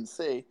year I can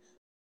say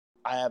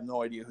I have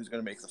no idea who's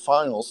going to make the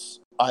finals,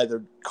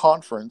 either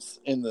conference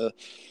in the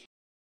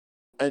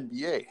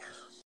NBA.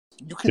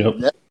 You can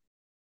never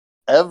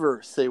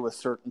ever say with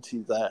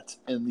certainty that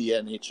in the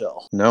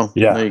NHL. No,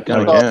 Yeah, no, you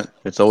kind of can't.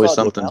 It's always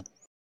something.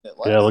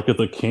 Yeah, look at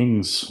the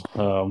Kings.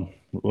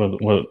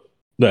 What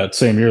that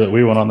same year that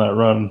we went on that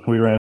run, we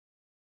ran.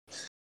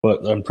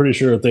 But I'm pretty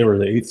sure that they were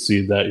the 8th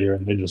seed that year,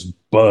 and they just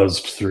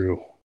buzzed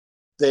through.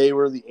 They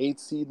were the 8th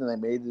seed, and they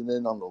made it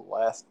in on the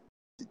last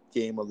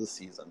game of the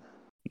season.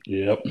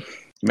 Yep.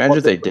 Imagine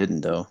if they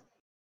didn't, though.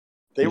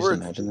 They were a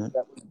team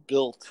that was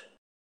built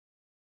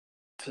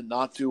to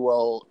not do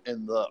well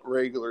in the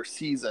regular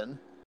season,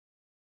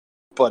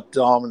 but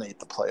dominate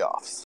the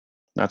playoffs.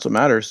 That's what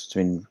matters. I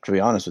mean, to be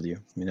honest with you,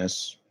 I mean,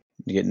 that's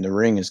you get in the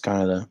ring is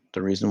kind of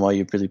the reason why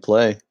you really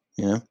play.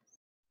 You know,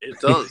 it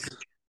does.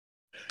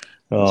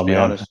 Let's be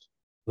honest.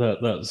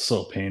 That's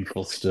so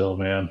painful still,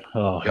 man.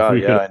 Oh, God,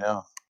 yeah, I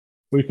know.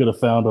 We could have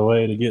found a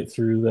way to get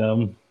through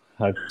them.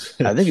 I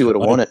think we would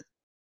have won it.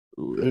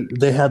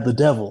 They had the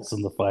Devils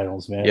in the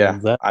finals, man. Yeah,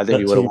 I think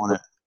we would have won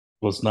it.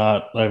 Was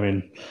not. I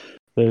mean,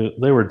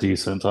 they were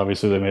decent.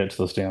 Obviously, they made it to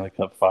the Stanley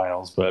Cup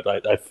Finals, but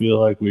I feel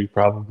like we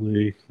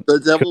probably the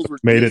Devils were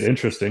made decent, it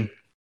interesting.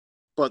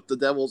 But the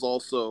Devils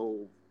also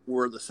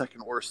were the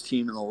second worst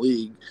team in the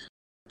league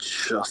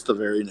just the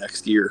very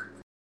next year.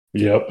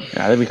 Yep.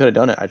 Yeah, I think we could have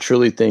done it. I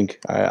truly think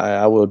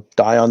I will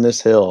die on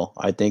this hill.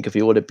 I think if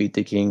he would have beat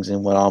the Kings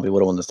and went on, we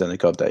would have won the Stanley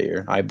Cup that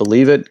year. I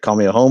believe it. Call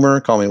me a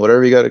homer. Call me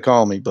whatever you got to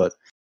call me, but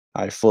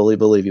I fully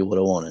believe you would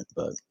have won it.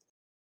 But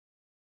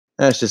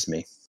that's just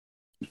me.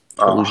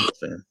 Delusional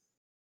fan.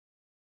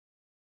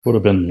 Would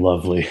have been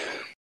lovely,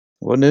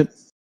 wouldn't it?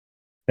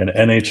 An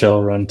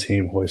NHL run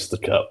team hoist the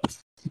cup.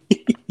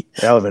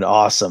 That would have been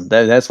awesome.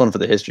 That's one for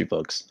the history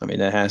books. I mean,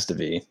 that has to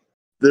be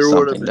there something.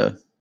 Would have been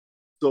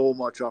so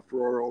much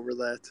uproar over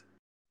that.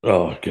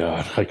 Oh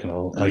God,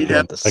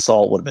 the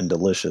salt would have been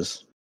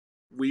delicious.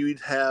 We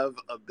would have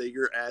a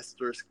bigger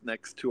asterisk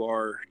next to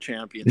our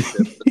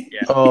championship.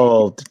 Yeah.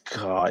 Oh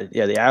God,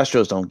 yeah. The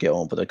Astros don't get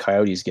one, but the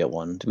Coyotes get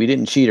one. We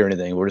didn't cheat or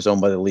anything. We're just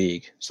owned by the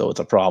league, so it's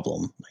a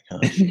problem. Like, oh,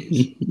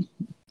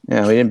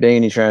 yeah, we didn't bang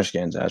any trash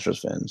cans,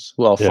 Astros fans.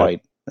 Who I'll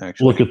fight.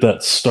 Actually, look at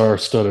that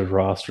star-studded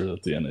roster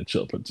that the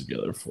NHL put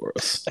together for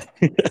us.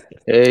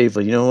 Hey,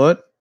 but you know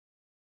what?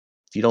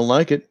 If you don't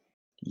like it,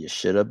 you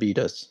should have beat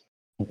us.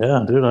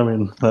 Yeah, dude. I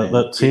mean,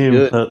 that team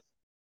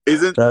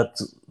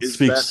that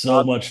speaks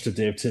so much to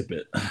Dave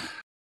Tippett.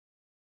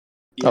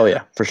 Yeah. Oh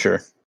yeah, for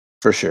sure.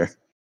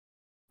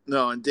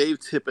 No, and Dave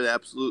Tippett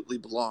absolutely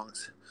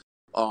belongs.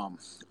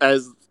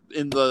 As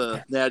in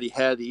the Natty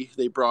Hattie,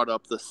 they brought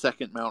up the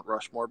second Mount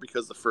Rushmore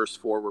because the first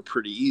four were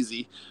pretty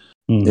easy.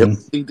 Mm-hmm. Yep. I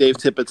think Dave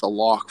Tippett's a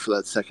lock for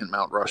that second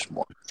Mount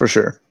Rushmore. For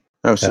sure.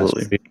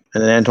 Absolutely.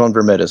 And then Antoine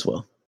Vermette as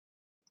well.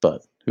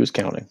 But who's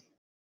counting?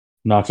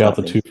 Knock out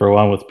the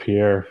 2-for-1 with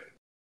Pierre.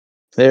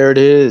 There it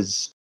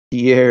is.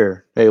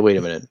 Pierre. Hey, wait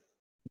a minute.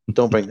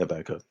 Don't bring that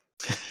back up.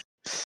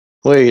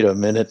 Wait a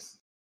minute.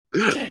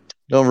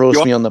 Don't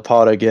roast me on the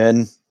pod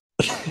again.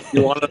 Do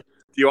you want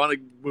to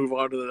move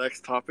on to the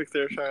next topic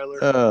there,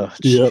 Tyler?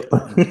 Yep.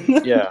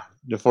 Yeah.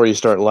 Before you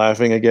start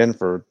laughing again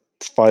for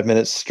 5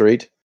 minutes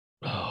straight.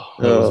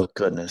 Oh,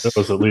 goodness. It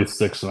was at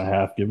least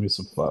 6.5. Give me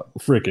some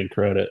freaking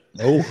credit.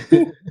 Oh.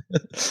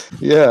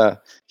 Yeah.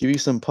 Give you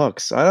some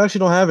pucks. I actually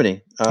don't have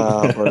any.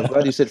 But I'm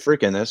glad you said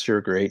freaking. That's sure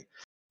great.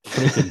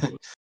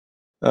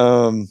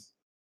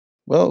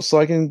 Well, so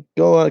I can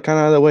go kind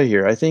of out of the way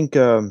here. I think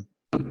talking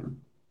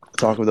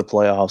about the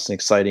playoffs and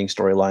exciting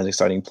storylines,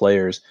 exciting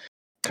players,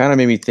 kind of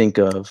made me think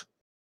of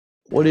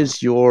what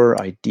is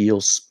your ideal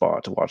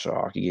spot to watch a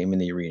hockey game in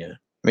the arena?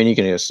 I mean, you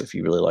can just, if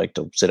you really like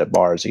to sit at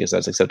bars, I guess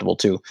that's acceptable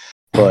too.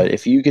 But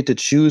if you get to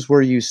choose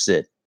where you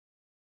sit,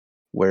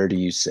 where do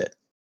you sit?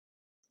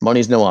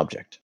 Money's no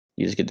object.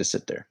 You just get to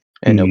sit there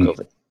and no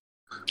COVID.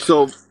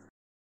 So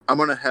I'm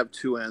going to have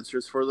two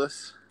answers for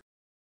this.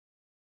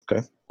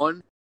 Okay.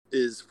 One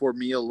is for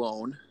me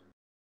alone.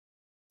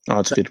 Oh,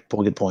 that's a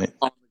good point.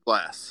 On the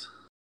glass.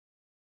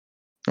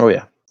 Oh,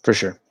 yeah, for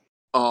sure.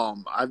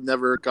 I've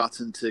never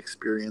gotten to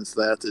experience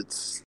that.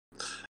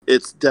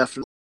 It's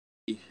definitely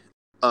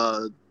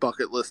a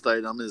bucket list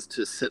item is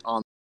to sit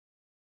on.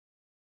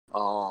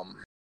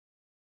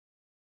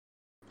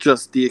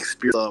 Just the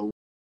experience of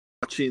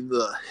watching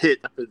the hit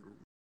happen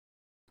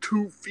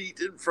 2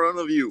 feet in front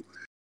of you,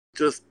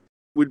 just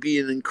would be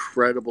an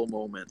incredible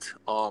moment.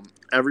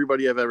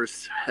 Everybody I've ever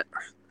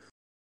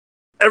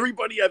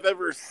everybody I've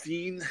ever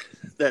seen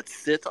that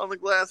sit on the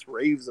glass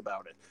raves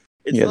about it.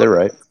 It's Yeah, they're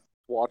right.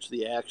 Watch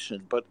the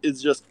action, but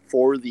it's just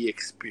for the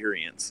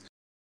experience.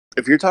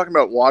 If you're talking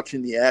about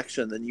watching the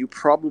action, then you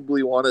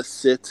probably want to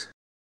sit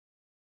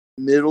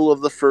middle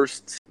of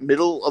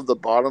the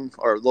bottom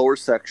or lower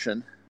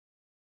section,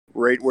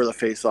 right where the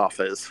face-off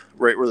is,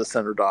 right where the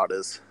center dot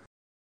is.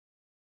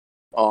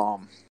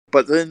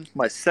 But then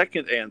my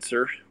second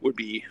answer would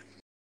be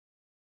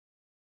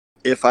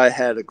if I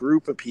had a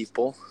group of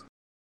people,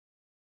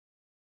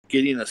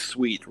 getting a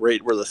suite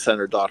right where the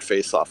center dot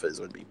face-off is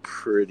would be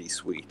pretty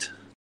sweet.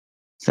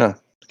 Huh,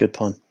 good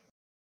pun.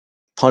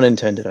 Pun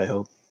intended, I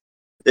hope.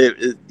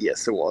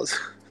 Yes, it was.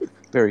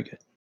 Very good.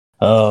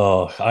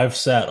 Oh, I've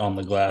sat on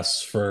the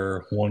glass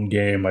for one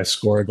game. I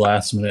scored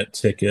last-minute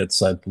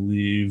tickets. I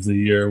believe the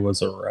year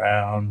was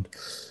around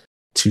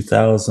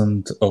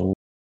 2011.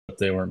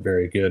 They weren't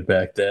very good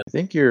back then. I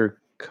think you're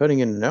cutting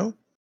in and out.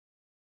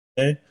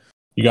 Hey,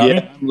 you got me?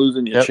 I'm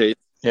losing you, Chase.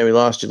 Yeah, we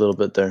lost you a little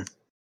bit there.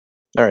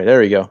 All right, there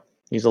we go.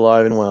 He's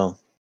alive and well.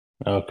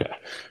 Okay,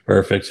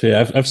 perfect.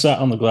 Yeah, I've sat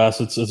on the glass.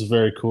 It's a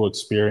very cool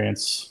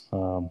experience.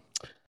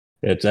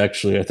 It's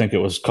actually, I think it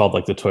was called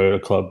like the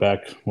Toyota Club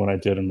back when I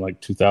did in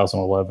like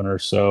 2011 or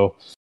so.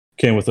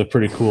 Came with a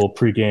pretty cool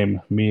pregame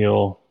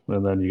meal,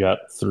 and then you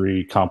got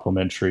 3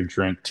 complimentary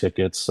drink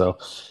tickets. So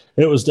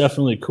it was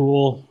definitely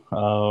cool.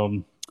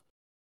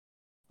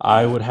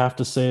 I would have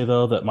to say,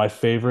 though, that my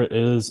favorite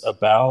is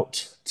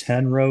about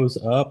 10 rows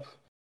up,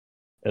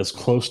 as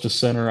close to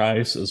center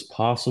ice as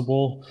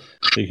possible,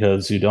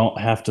 because you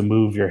don't have to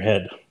move your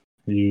head.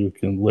 You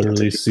can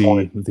literally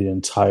see the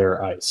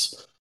entire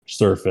ice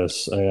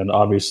surface, and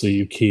obviously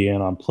you key in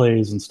on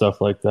plays and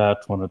stuff like that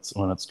when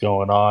it's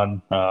going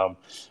on.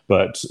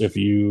 But if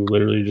you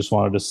literally just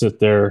wanted to sit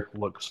there,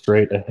 look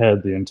straight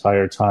ahead the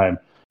entire time,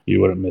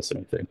 you wouldn't miss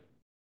anything.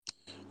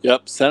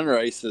 Yep, center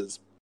ice is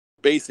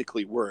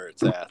basically where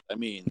it's at. I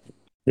mean,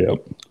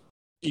 yep.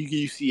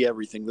 You see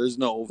everything. There's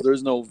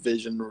no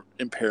vision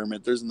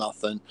impairment. There's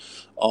nothing.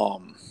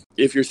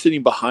 If you're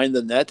sitting behind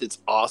the net, it's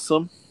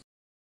awesome.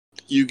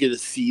 You get to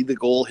see the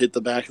goal hit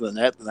the back of the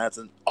net, and that's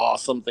an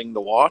awesome thing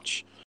to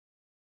watch.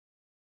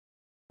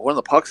 When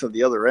the puck's at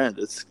the other end,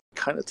 it's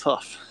kind of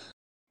tough.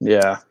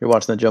 Yeah, you're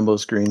watching the jumbo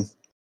screen.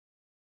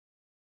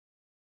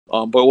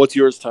 But what's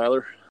yours,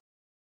 Tyler?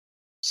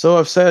 So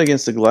I've sat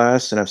against the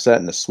glass, and I've sat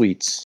in the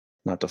suites,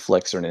 not to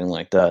flex or anything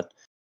like that.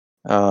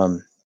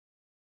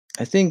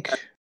 I think it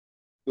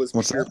was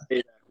pure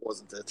payback,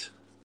 wasn't it?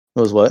 It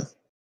was what?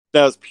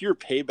 That was pure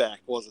payback,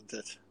 wasn't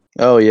it?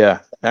 Oh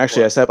yeah,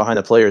 actually, I sat behind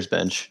the players'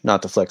 bench,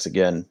 not to flex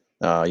again.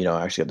 I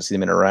actually got to see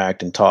them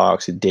interact and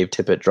talk. See Dave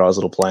Tippett draws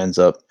little plans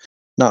up,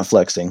 not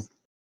flexing.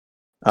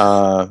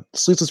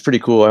 Suites was pretty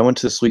cool. I went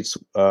to the Suites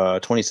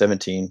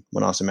 2017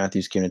 when Austin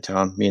Matthews came to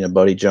town. Me and a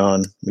buddy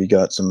John, we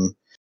got some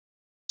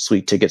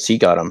sweet tickets. He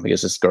got them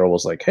because this girl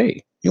was like,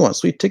 "Hey, you want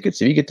sweet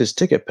tickets? If you get this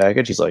ticket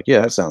package," he's like,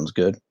 "Yeah, that sounds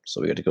good." So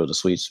we got to go to the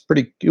Suites.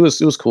 It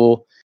was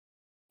cool.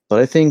 But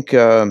I think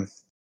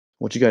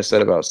what you guys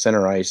said about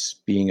center ice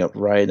being up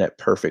right at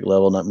perfect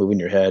level, not moving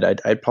your head,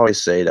 I'd probably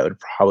say that would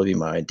probably be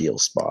my ideal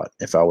spot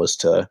if I was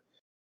to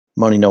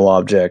money no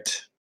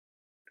object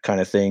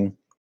kind of thing.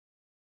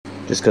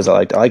 Just because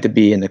I like to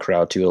be in the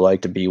crowd too. I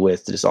like to be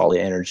with just all the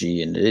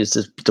energy, and it's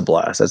a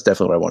blast. That's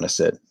definitely where I want to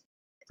sit,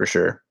 for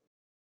sure.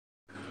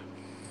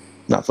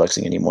 Not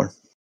flexing anymore.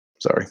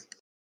 Sorry.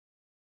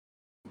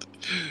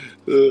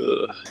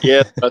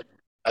 Yeah,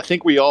 I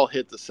think we all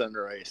hit the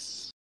center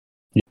ice.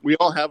 We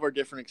all have our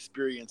different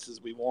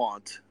experiences we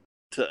want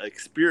to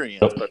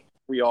experience, but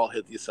we all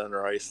hit the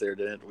center ice there,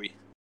 didn't we?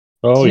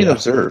 Oh, you can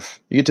observe.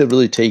 You get to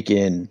really take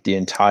in the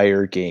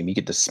entire game. You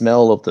get the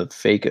smell of the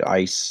fake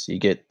ice. You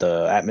get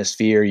the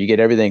atmosphere. You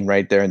get everything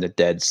right there in the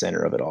dead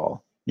center of it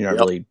all. You're not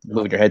really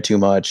moving your head too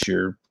much.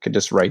 You're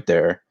just right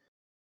there.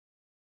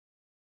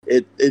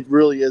 It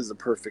really is the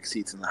perfect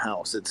seats in the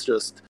house. It's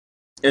just,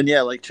 and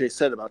yeah, like Chase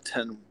said, about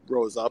 10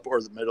 rows up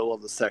or the middle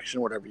of the section,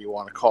 whatever you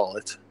want to call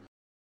it.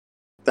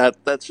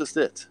 That's just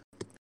it.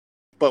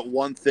 But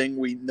one thing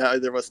we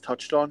neither of us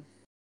touched on,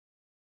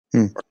 or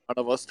none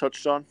of us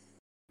touched on.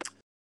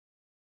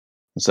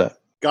 What's that?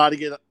 Got to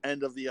get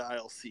end of the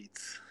aisle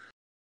seats.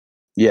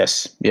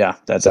 Yes. Yeah.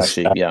 That's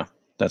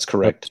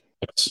correct.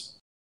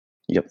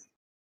 Yep.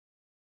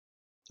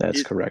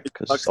 That's correct.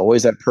 Because it's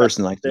always that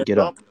person like to get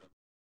up.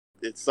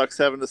 It sucks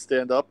having to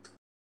stand up.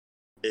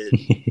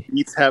 It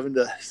beats having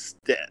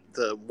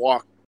to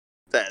walk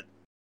that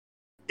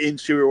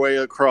inch your way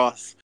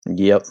across.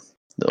 Yep.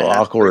 The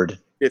awkward.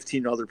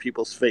 15 other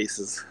people's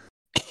faces.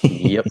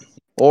 Yep.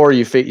 Or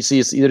you see,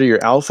 it's either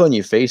your alpha and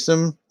you face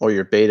them, or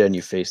your beta and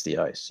you face the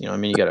ice. You know what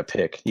I mean? You got to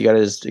pick. You got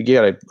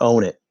to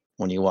own it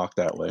when you walk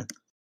that way.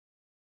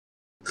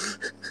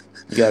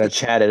 You got to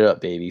chat it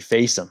up, baby.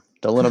 Face them.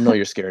 Don't let them know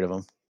you're scared of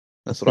them.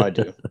 That's what I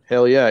do.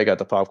 Hell yeah, I got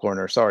the popcorn.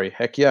 Or sorry,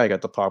 heck yeah, I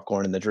got the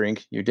popcorn and the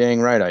drink. You're dang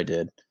right, I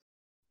did.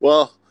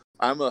 Well,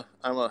 I'm a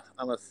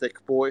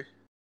thick boy.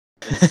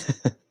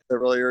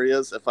 Several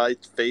areas. If I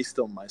faced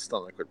them, my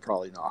stomach would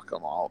probably knock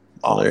them all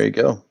off. Well, there you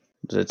go.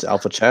 It's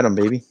Alpha Chatham,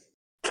 baby.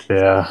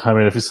 Yeah, I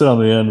mean, if you sit on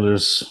the end,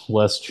 there's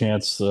less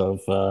chance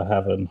of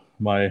having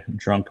my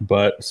drunk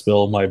butt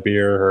spill my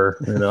beer or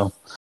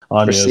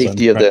on For you. As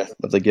safety of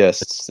the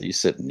guests, that you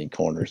sit in the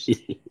corners.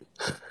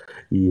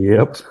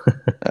 Yep.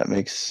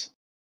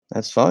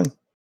 That's fine.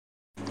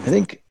 I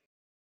think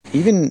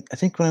when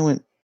I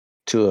went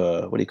to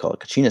a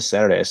Kachina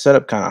Saturday, I set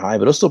up kind of high,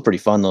 but it was still pretty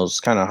fun. Those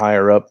kind of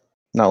higher up,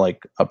 not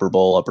like upper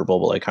bowl, but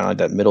like kind of like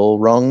that middle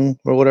rung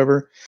or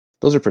whatever.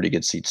 Those are pretty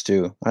good seats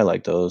too. I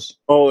like those.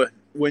 Oh,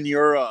 when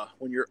you're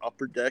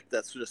upper deck,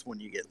 that's just when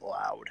you get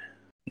loud.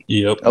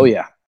 Yep. Oh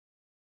yeah.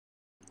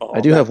 Oh,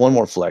 I do have one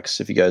more flex.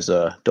 If you guys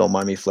don't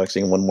mind me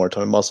flexing one more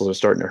time, muscles are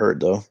starting to hurt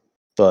though.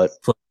 But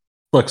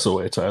flex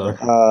away, Tyler.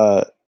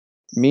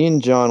 Me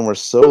and John were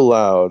so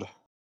loud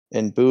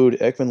and booed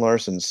Ekman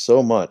Larson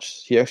so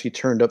much, he actually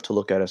turned up to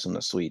look at us in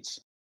the suites.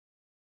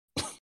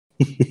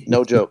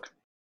 No joke.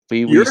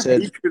 Your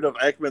hatred of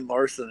Ekman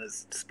Larson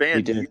has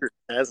spanned years,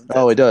 hasn't it?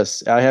 Oh, it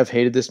does. I have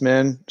hated this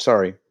man.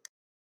 Sorry.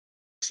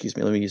 Excuse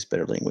me. Let me use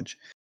better language.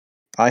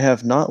 I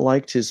have not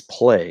liked his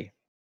play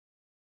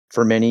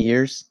for many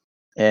years,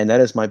 and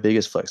that is my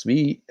biggest flex.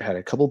 We had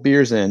a couple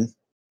beers in,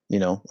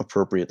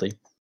 appropriately.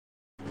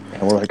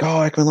 And we're like,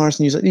 oh, Ekman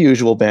Larson, the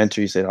usual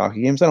banter you say at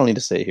hockey games. I don't need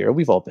to say it here.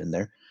 We've all been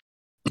there.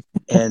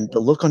 And the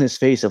look on his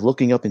face of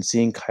looking up and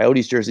seeing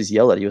Coyotes jerseys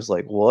yell at, he was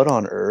like, what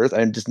on earth?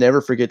 I just never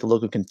forget the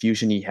look of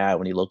confusion he had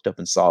when he looked up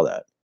and saw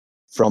that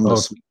from the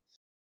suite.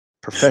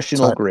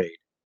 Professional grade.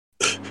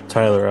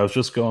 Tyler, I was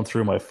just going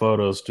through my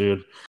photos,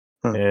 dude.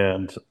 Huh.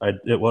 And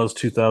it was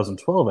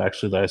 2012,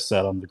 actually, that I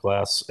sat on the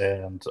glass,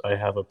 and I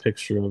have a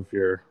picture of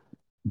your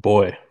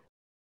boy.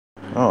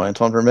 Oh,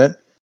 Antoine Vermette?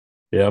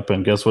 Yep,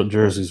 and guess what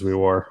jerseys we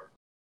wore?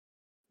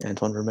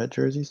 Antoine Vermette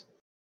jerseys?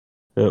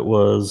 It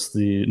was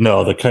the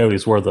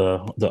Coyotes wore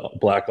the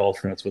black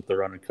alternates with the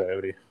running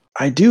Coyote.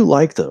 I do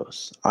like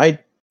those. I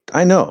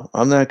know.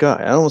 I'm that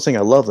guy. I don't think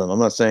I love them. I'm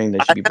not saying they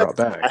should be brought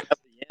back. I have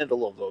the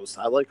handle of those.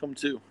 I like them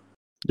too.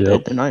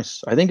 Yep. They're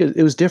nice. I think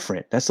it was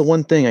different. That's the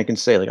one thing I can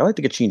say. Like, I like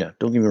the Kachina.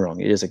 Don't get me wrong.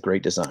 It is a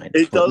great design.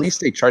 At least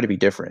they try to be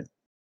different.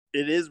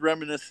 It is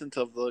reminiscent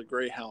of the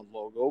Greyhound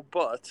logo,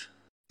 but...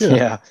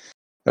 Yeah.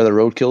 Or the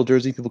Roadkill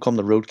jersey. People call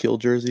them the Roadkill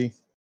jersey.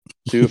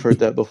 Too, have heard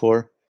that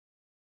before.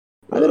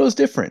 I thought it was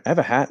different. I have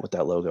a hat with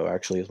that logo,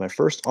 actually. It was my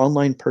first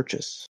online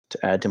purchase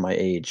to add to my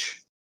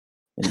age.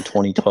 In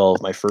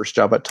 2012, my first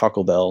job at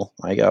Taco Bell,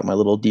 I got my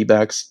little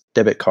D-Backs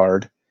debit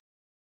card,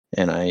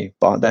 and I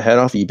bought that hat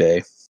off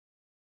eBay.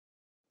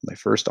 My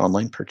first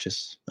online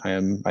purchase.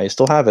 I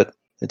still have it.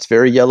 It's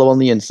very yellow on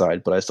the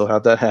inside, but I still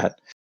have that hat.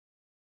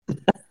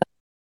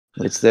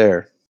 It's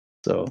there.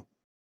 So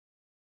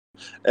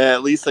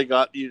at least I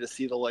got you to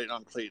see the light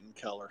on Clayton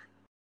Keller.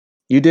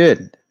 You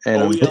did.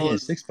 And I'm getting a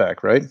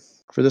six-pack, right?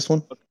 For this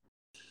one?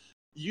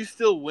 You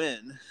still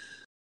win.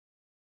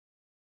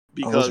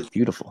 Because those are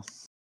beautiful.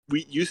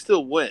 You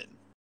still win.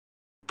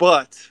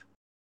 But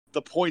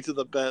the point of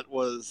the bet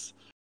was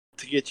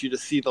to get you to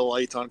see the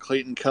light on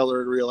Clayton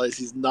Keller and realize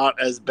he's not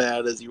as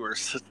bad as you were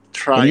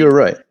trying. And you're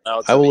right.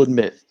 I will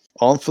admit,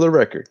 on for the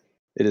record,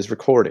 it is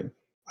recording.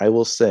 I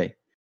will say,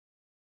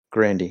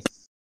 Grandy,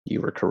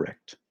 you were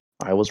correct.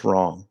 I was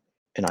wrong,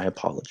 and I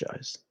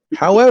apologize.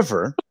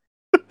 However,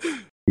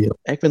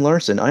 Ekman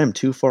Larson, I am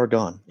too far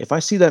gone. If I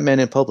see that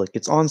man in public,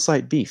 it's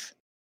on-site beef.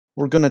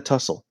 We're going to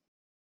tussle.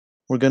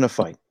 We're going to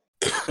fight.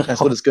 That's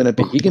what it's going to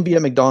be. He can be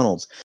at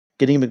McDonald's,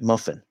 getting a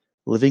McMuffin,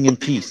 living in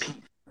peace.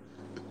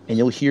 And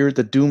you'll hear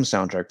the Doom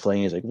soundtrack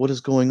playing. He's like, what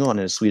is going on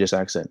in a Swedish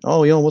accent?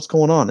 Oh, what's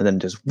going on? And then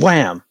just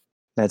wham!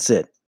 That's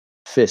it.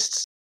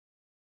 Fists.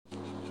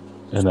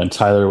 And then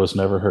Tyler was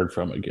never heard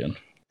from again.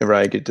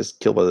 Right, get just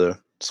killed by the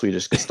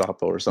Swedish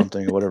Gestapo or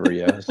something, or whatever he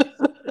has.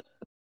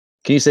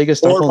 Can you say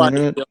Gestapo on the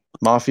internet?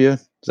 Mafia?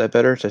 Is that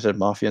better? Should I said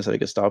Mafia instead of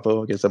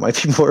Gestapo? I guess that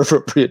might be more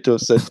appropriate to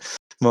have said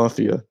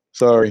Mafia.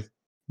 Sorry.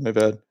 My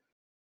bad.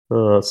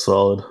 Oh, that's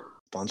solid.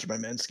 Sponsored by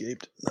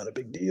Manscaped. Not a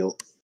big deal.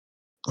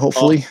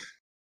 Hopefully.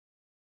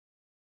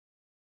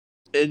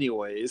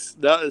 Anyways,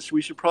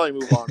 we should probably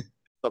move on.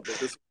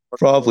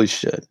 Probably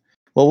should.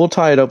 Well, we'll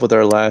tie it up with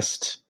our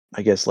last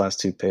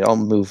two pay. I'll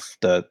move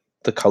the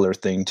color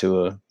thing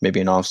to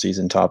maybe an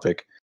off-season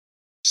topic.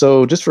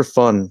 So just for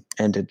fun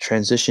and to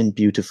transition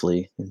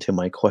beautifully into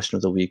my question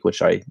of the week,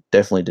 which I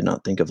definitely did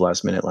not think of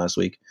last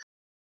week.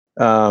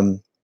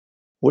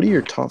 What are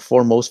your top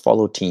 4 most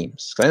followed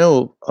teams? I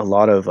know a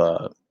lot of,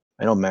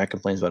 I know Matt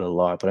complains about it a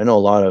lot, but I know a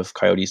lot of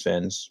Coyotes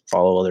fans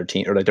follow other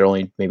teams, or like they're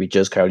only maybe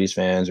just Coyotes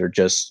fans or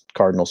just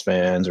Cardinals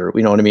fans, or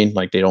you know what I mean?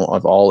 Like they don't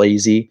have all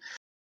AZ.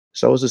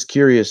 So I was just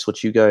curious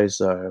what you guys,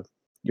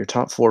 your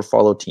top 4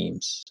 follow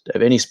teams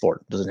of any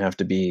sport. It doesn't have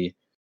to be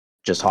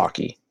just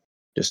hockey.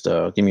 Just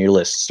give me your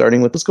list.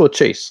 Starting with, let's go with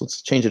Chase.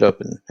 Let's change it up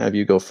and have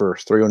you go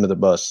first. Throw you under the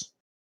bus.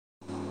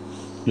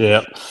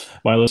 Yeah,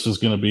 my list is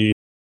going to be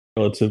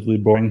relatively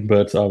boring,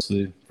 but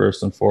obviously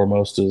first and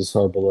foremost is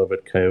our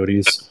beloved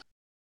Coyotes.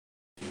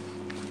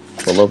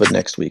 Beloved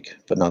next week,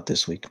 but not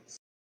this week.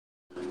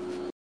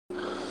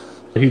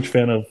 A huge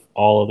fan of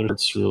all other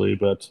sports, really,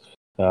 but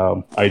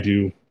I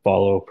do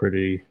follow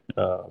pretty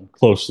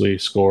closely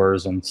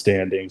scores and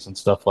standings and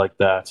stuff like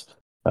that.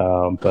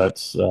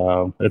 But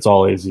it's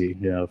all AZ.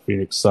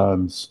 Phoenix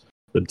Suns,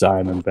 the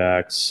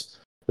Diamondbacks,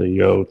 the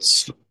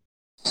Yotes.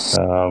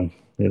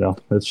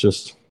 It's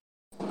just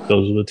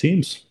those are the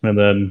teams. And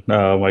then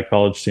my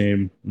college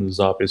team is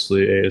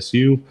obviously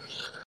ASU.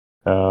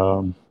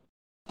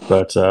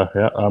 But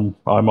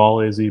I'm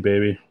all AZ,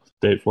 baby.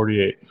 State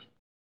 48.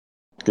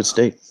 Good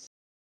state.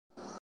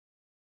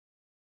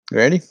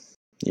 Ready?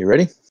 You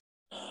ready?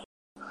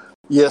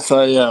 Yes,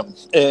 I am.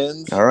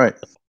 And all right.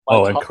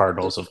 And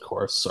Cardinals, of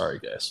course. Sorry,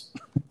 guys.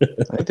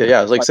 I think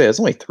I was like say it's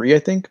only 3, I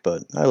think,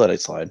 but I let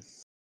it slide.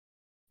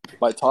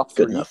 My top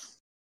 3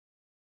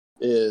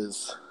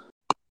 is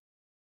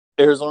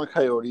Arizona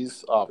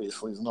Coyotes,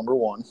 obviously, is number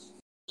 1.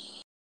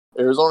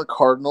 Arizona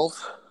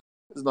Cardinals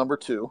is number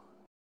 2.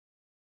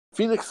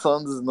 Phoenix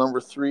Suns is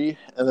number 3.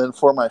 And then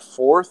for my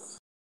 4th,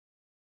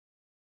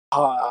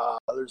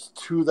 there's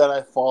 2 that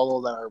I follow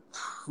that are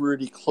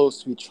pretty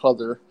close to each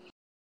other.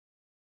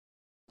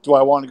 Do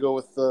I want to go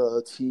with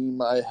the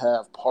team I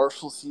have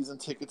partial season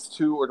tickets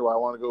to, or do I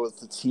want to go with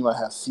the team I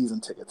have season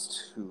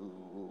tickets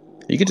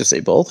to? You could just say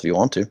both if you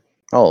want to.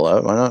 I'll allow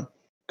it. Why not?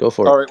 Go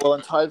for it. All right, well,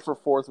 I'm tied for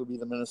 4th would be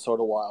the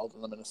Minnesota Wild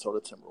and the Minnesota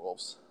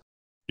Timberwolves.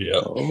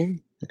 Yeah. Oh,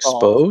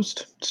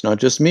 exposed? It's not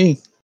just me.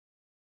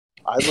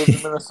 I live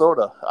in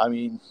Minnesota. I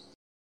mean,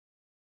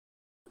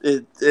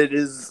 it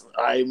is.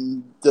 I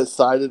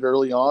decided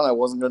early on I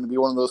wasn't going to be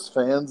one of those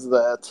fans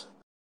that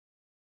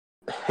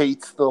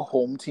hates the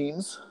home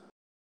teams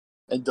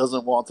and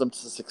doesn't want them to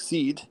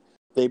succeed.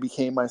 They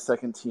became my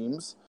second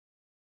teams.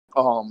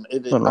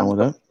 Nothing wrong with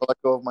that. I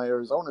let go of my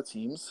Arizona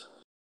teams.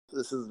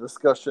 This is a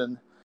discussion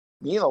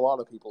me and a lot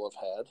of people have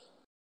had.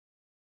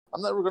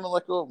 I'm never going to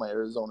let go of my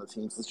Arizona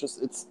teams.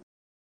 It's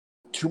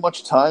too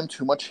much time,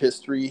 too much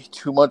history,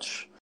 too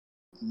much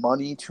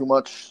money, too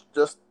much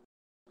just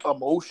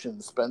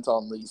emotion spent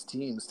on these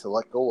teams to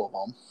let go of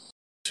them.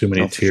 Too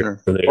many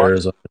tears for the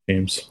Arizona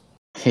teams.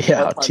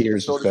 Yeah,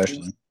 tears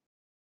especially. Teams,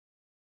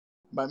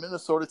 my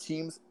Minnesota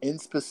teams, and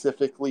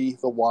specifically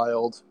the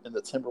Wild and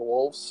the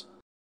Timberwolves,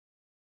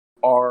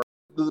 are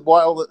the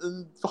Wild.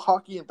 And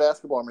hockey and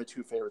basketball are my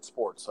 2 favorite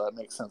sports, so it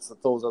makes sense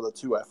that those are the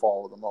 2 I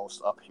follow the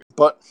most up here.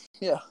 But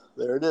yeah,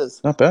 there it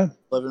is. Not bad.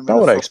 Not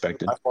what I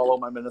expected. I follow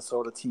my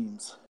Minnesota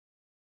teams.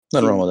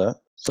 Nothing wrong with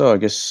that. So I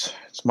guess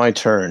it's my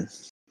turn.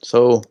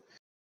 So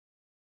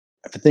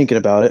I've been thinking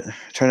about it,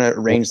 trying to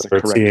arrange the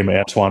correct team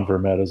Antoine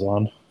Vermette is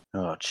on.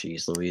 Oh,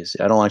 jeez, Louise.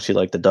 I don't actually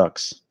like the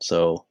Ducks,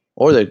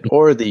 or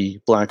the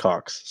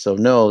Blackhawks. So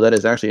no, that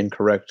is actually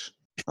incorrect.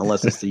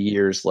 Unless it's the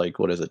years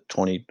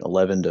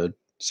 2011 to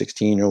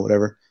 16 or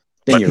whatever.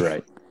 Then you're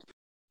right.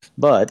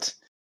 But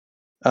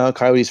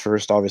Coyotes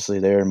first, obviously.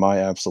 They're my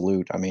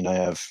absolute. I mean, I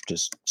have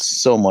just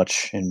so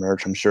much in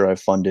merch. I'm sure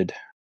I've funded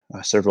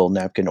several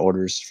napkin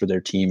orders for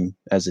their team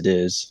as it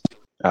is,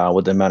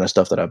 with the amount of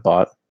stuff that I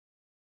bought.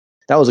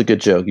 That was a good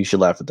joke. You should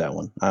laugh at that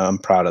one. I'm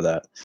proud of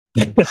that.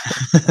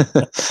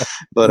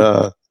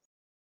 But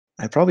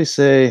I'd probably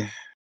say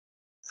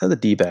the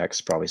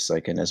D-backs probably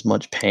second. As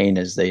much pain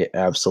as they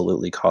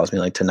absolutely caused me,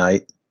 like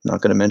tonight.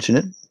 Not going to mention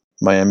it.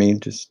 Miami,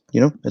 just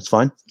it's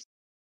fine.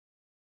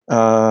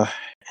 And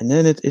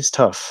then it's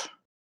tough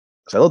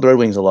because I love the Red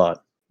Wings a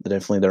lot.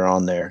 Definitely, they're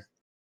on there.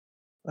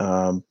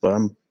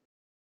 But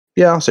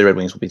I'll say Red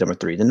Wings will be number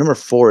 3. Then number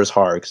 4 is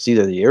hard because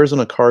either the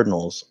Arizona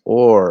Cardinals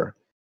or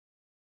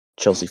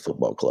Chelsea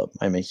Football Club.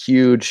 I'm a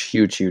huge,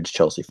 huge, huge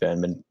Chelsea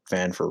fan. Been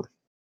fan for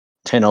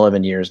 10,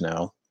 11 years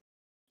now.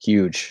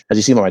 Huge. As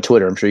you see on my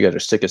Twitter, I'm sure you guys are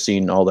sick of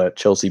seeing all that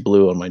Chelsea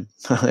blue on my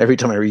every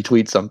time I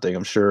retweet something.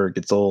 I'm sure it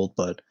gets old,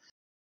 but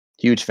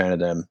huge fan of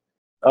them.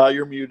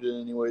 You're muted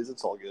anyways.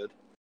 It's all good.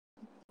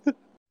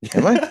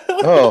 Am I?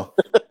 Oh,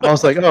 I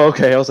was like, oh,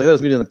 okay. I was like, that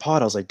was muted in the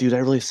pod. I was like, dude, I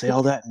really say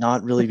all that?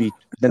 Not really be.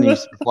 Then he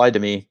replied to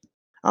me,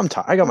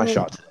 I got my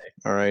shot today.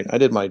 All right. I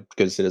did my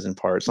good citizen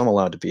part, so I'm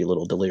allowed to be a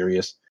little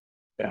delirious.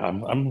 Yeah, I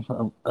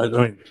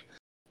mean,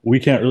 we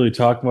can't really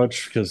talk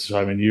much because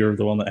you're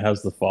the one that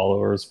has the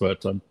followers,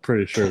 but I'm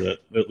pretty sure that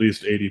at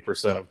least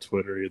 80% of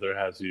Twitter either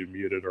has you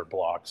muted or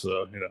blocked.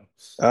 So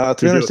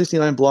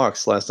 369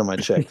 blocks last time I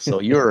checked. So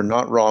you are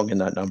not wrong in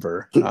that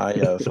number.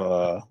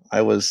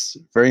 I was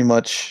very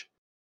much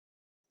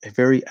a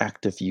very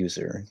active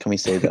user. Can we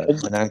say that?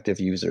 An active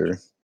user.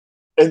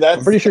 And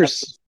I'm pretty sure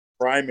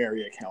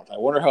primary account. I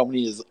wonder how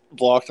many is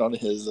blocked on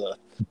his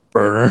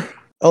burner.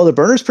 Oh, the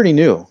burner's pretty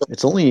new.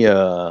 It's only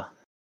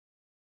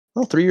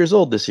 3 years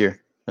old this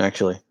year,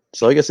 actually.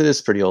 So I guess it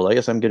is pretty old. I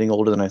guess I'm getting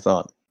older than I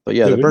thought. But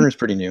yeah, the burner's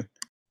pretty new.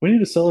 We need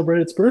to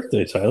celebrate its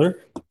birthday, Tyler.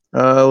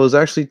 It was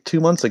actually 2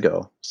 months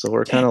ago, so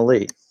we're kind of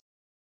late.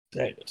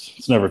 Dang it.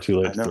 It's never too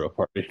late to throw a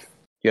party.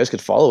 You guys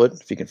could follow it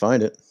if you can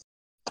find it.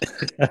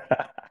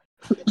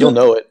 You'll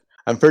know it.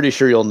 I'm pretty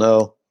sure you'll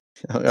know.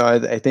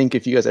 I think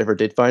if you guys ever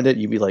did find it,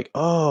 you'd be like,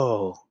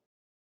 oh,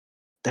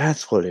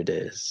 that's what it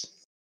is.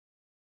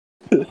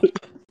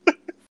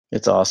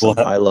 It's awesome.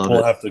 I love it.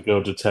 We'll have to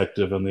go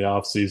detective in the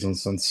off season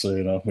since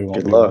we won't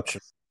Good be luck.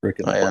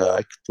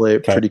 I play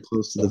it pretty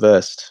close to the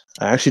vest.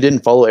 I actually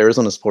didn't follow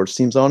Arizona sports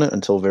teams on it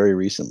until very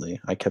recently.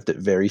 I kept it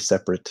very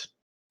separate.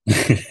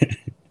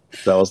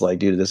 So I was like,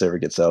 dude, if this ever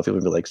gets out, people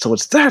would be like, so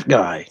it's that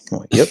guy. I'm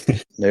like, yep,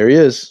 there he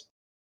is.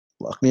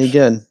 Lock me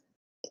again,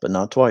 but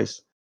not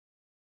twice.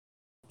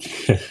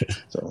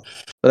 So,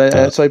 but I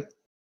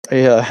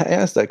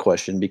asked that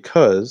question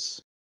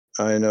because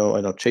I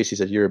know, Chase, you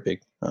said you're a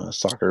big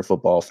soccer,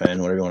 football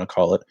fan, whatever you want to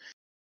call it.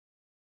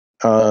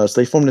 So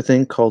they formed a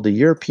thing called the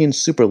European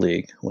Super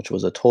League, which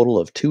was a total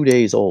of 2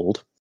 days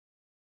old.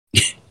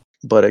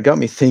 But it got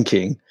me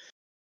thinking,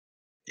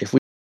 if we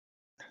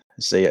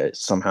say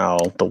somehow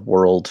the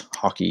World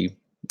Hockey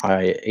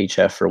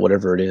IHF or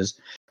whatever it is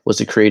was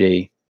to create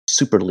a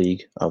super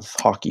league of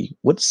hockey,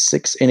 what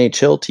 6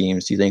 NHL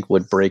teams do you think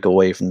would break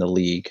away from the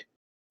league?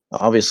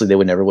 Obviously, they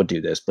would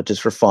do this, but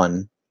just for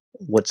fun,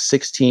 what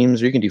 6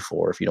 teams, or you can do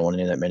 4 if you don't want to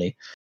name that many,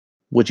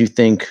 would you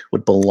think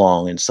would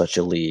belong in such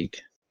a league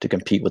to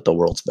compete with the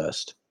world's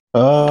best?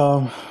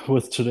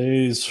 With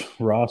today's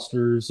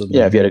rosters, and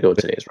if you had to go with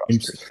today's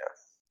rosters,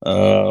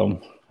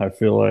 I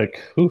feel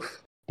like,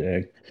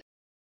 dang.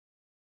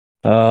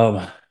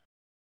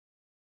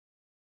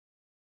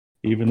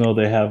 Even though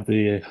they have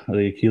the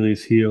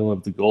Achilles heel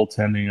of the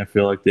goaltending, I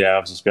feel like the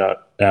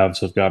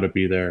Avs have got to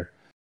be there.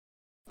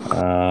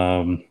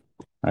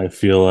 I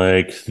feel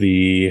like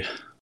the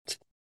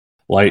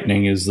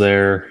Lightning is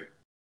there.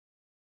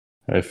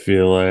 I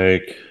feel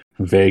like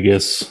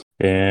Vegas,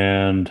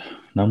 and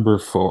number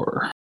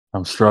 4.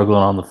 I'm struggling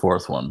on the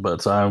 4th one,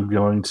 but I'm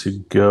going to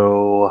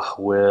go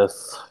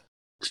with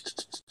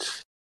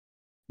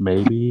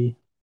maybe.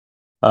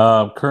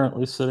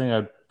 Currently sitting,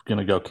 I'm going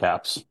to go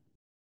Caps.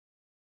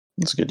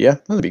 That's good. Yeah,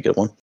 that'd be a good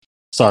one.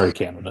 Sorry,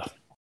 Canada.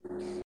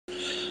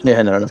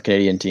 Yeah, not enough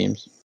Canadian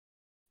teams.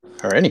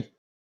 Or any.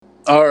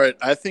 All right.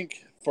 I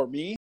think for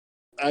me,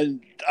 I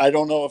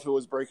don't know if it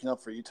was breaking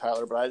up for you,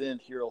 Tyler, but I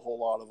didn't hear a whole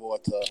lot of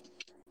what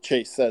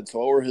Chase said. So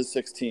what were his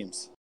 6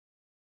 teams?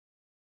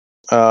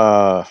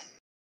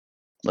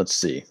 Let's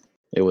see.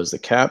 It was the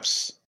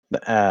Caps, the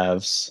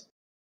Avs,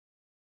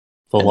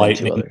 the and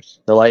Lightning. 2 others.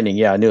 The Lightning,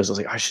 yeah, I knew it. I was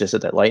like, I should have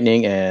said that.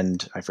 Lightning,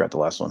 and I forgot the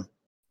last one.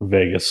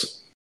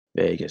 Vegas.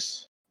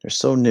 They're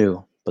so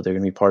new, but they're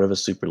going to be part of a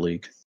super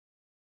league.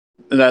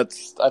 And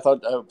that's, I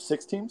thought,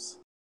 6 teams?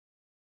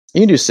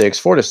 You can do 6,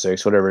 4 to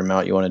 6, whatever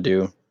amount you want to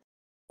do.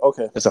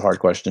 Okay. That's a hard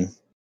question.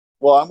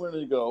 Well, I'm going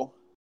to go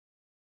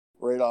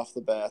right off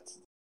the bat.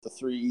 The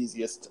 3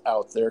 easiest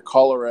out there: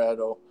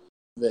 Colorado,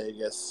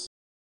 Vegas,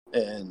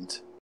 and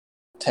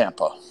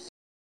Tampa.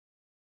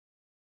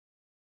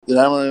 Then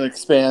I'm going to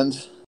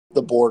expand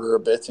the border a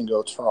bit and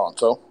go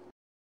Toronto.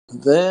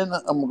 Then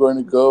I'm going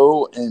to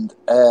go and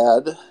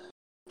add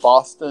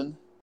Boston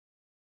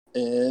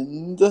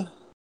and...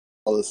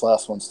 Oh, this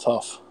last one's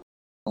tough.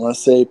 I'm going to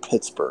say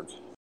Pittsburgh.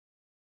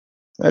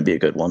 That'd be a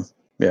good one.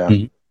 Yeah.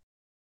 Mm-hmm.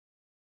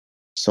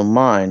 So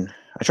mine,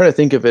 I try to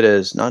think of it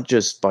as not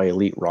just by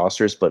elite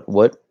rosters, but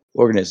what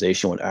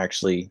organization would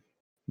actually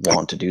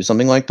want to do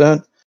something like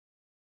that.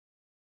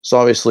 So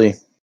obviously,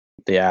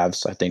 the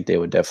Avs, I think they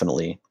would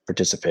definitely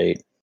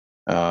participate.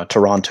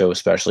 Toronto,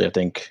 especially, I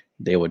think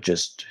they would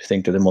just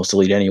think they're the most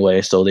elite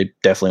anyway. So they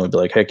definitely would be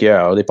like, heck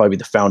yeah, or they'd probably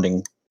be the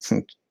founding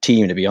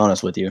team, to be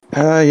honest with you.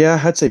 Yeah,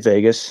 I'd say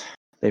Vegas.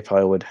 They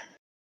probably would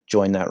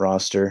join that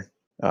roster.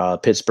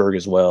 Pittsburgh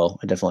as well.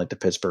 I definitely like the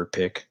Pittsburgh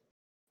pick.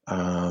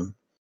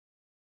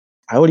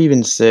 I would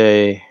even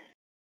say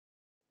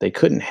they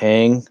couldn't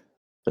hang,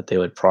 but they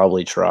would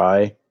probably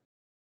try.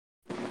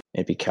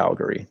 It'd be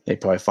Calgary. They'd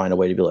probably find a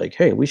way to be like,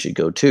 hey, we should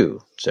go too.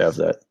 To have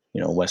that,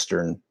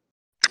 Western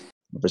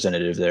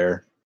representative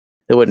there.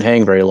 They wouldn't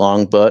hang very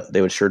long, but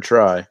they would sure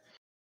try.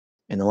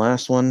 And the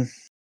last one,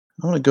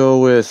 I want to go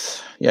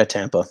with,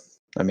 Tampa.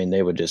 I mean,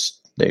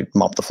 they'd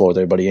mop the floor with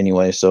everybody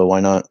anyway, so why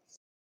not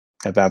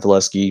have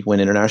Vasilevsky win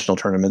international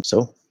tournaments?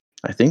 So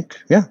I think,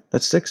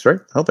 that's 6, right?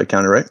 I hope I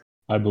counted right.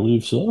 I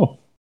believe so.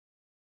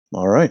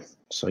 All right.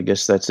 So I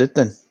guess that's it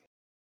then.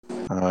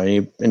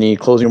 Any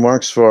closing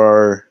remarks for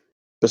our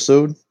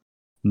episode?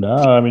 No,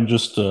 I mean,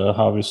 just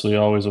obviously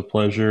always a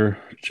pleasure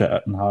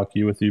chatting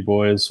hockey with you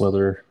boys.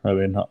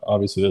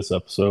 Obviously this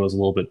episode was a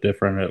little bit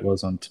different. It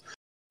wasn't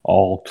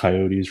all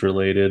Coyotes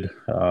related,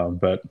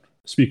 but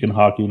speaking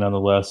hockey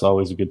nonetheless,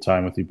 always a good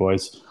time with you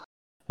boys.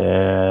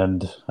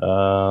 And,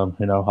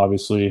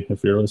 obviously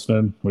if you're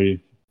listening,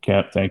 we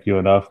can't thank you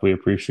enough. We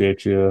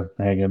appreciate you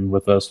hanging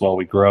with us while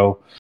we grow.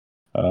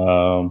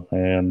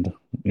 And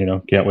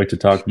can't wait to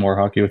talk more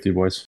hockey with you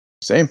boys.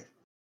 Same.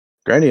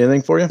 Granny,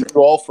 anything for you? Thank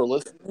you all for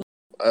listening.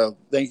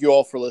 Thank you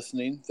all for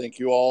listening. Thank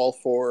you all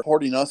for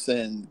supporting us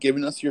and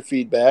giving us your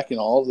feedback and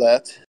all of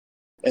that.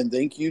 And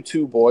thank you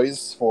too,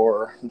 boys,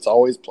 it's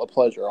always a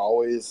pleasure. I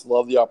always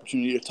love the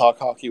opportunity to talk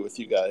hockey with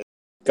you guys.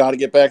 Got to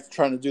get back to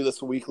trying to do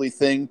this weekly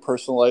thing.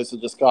 Personal lives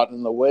have just gotten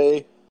in the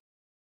way,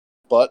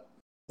 but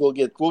we'll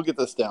get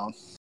this down.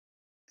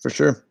 For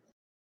sure.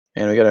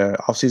 And we got an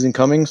off season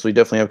coming, so we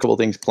definitely have a couple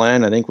things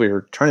planned. I think we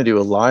were trying to do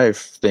a live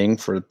thing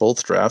for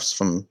both drafts.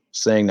 If I'm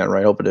saying that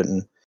right, I hope I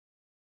didn't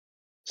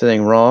say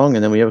anything wrong.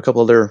 And then we have a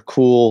couple other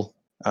cool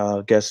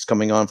guests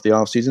coming on for the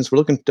off season. So we're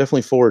looking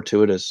definitely forward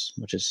to it as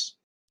much as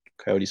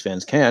Coyotes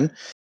fans can.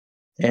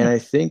 And I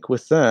think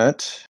with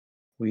that,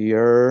 we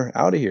are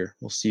out of here.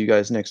 We'll see you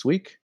guys next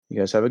week. You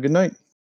guys have a good night.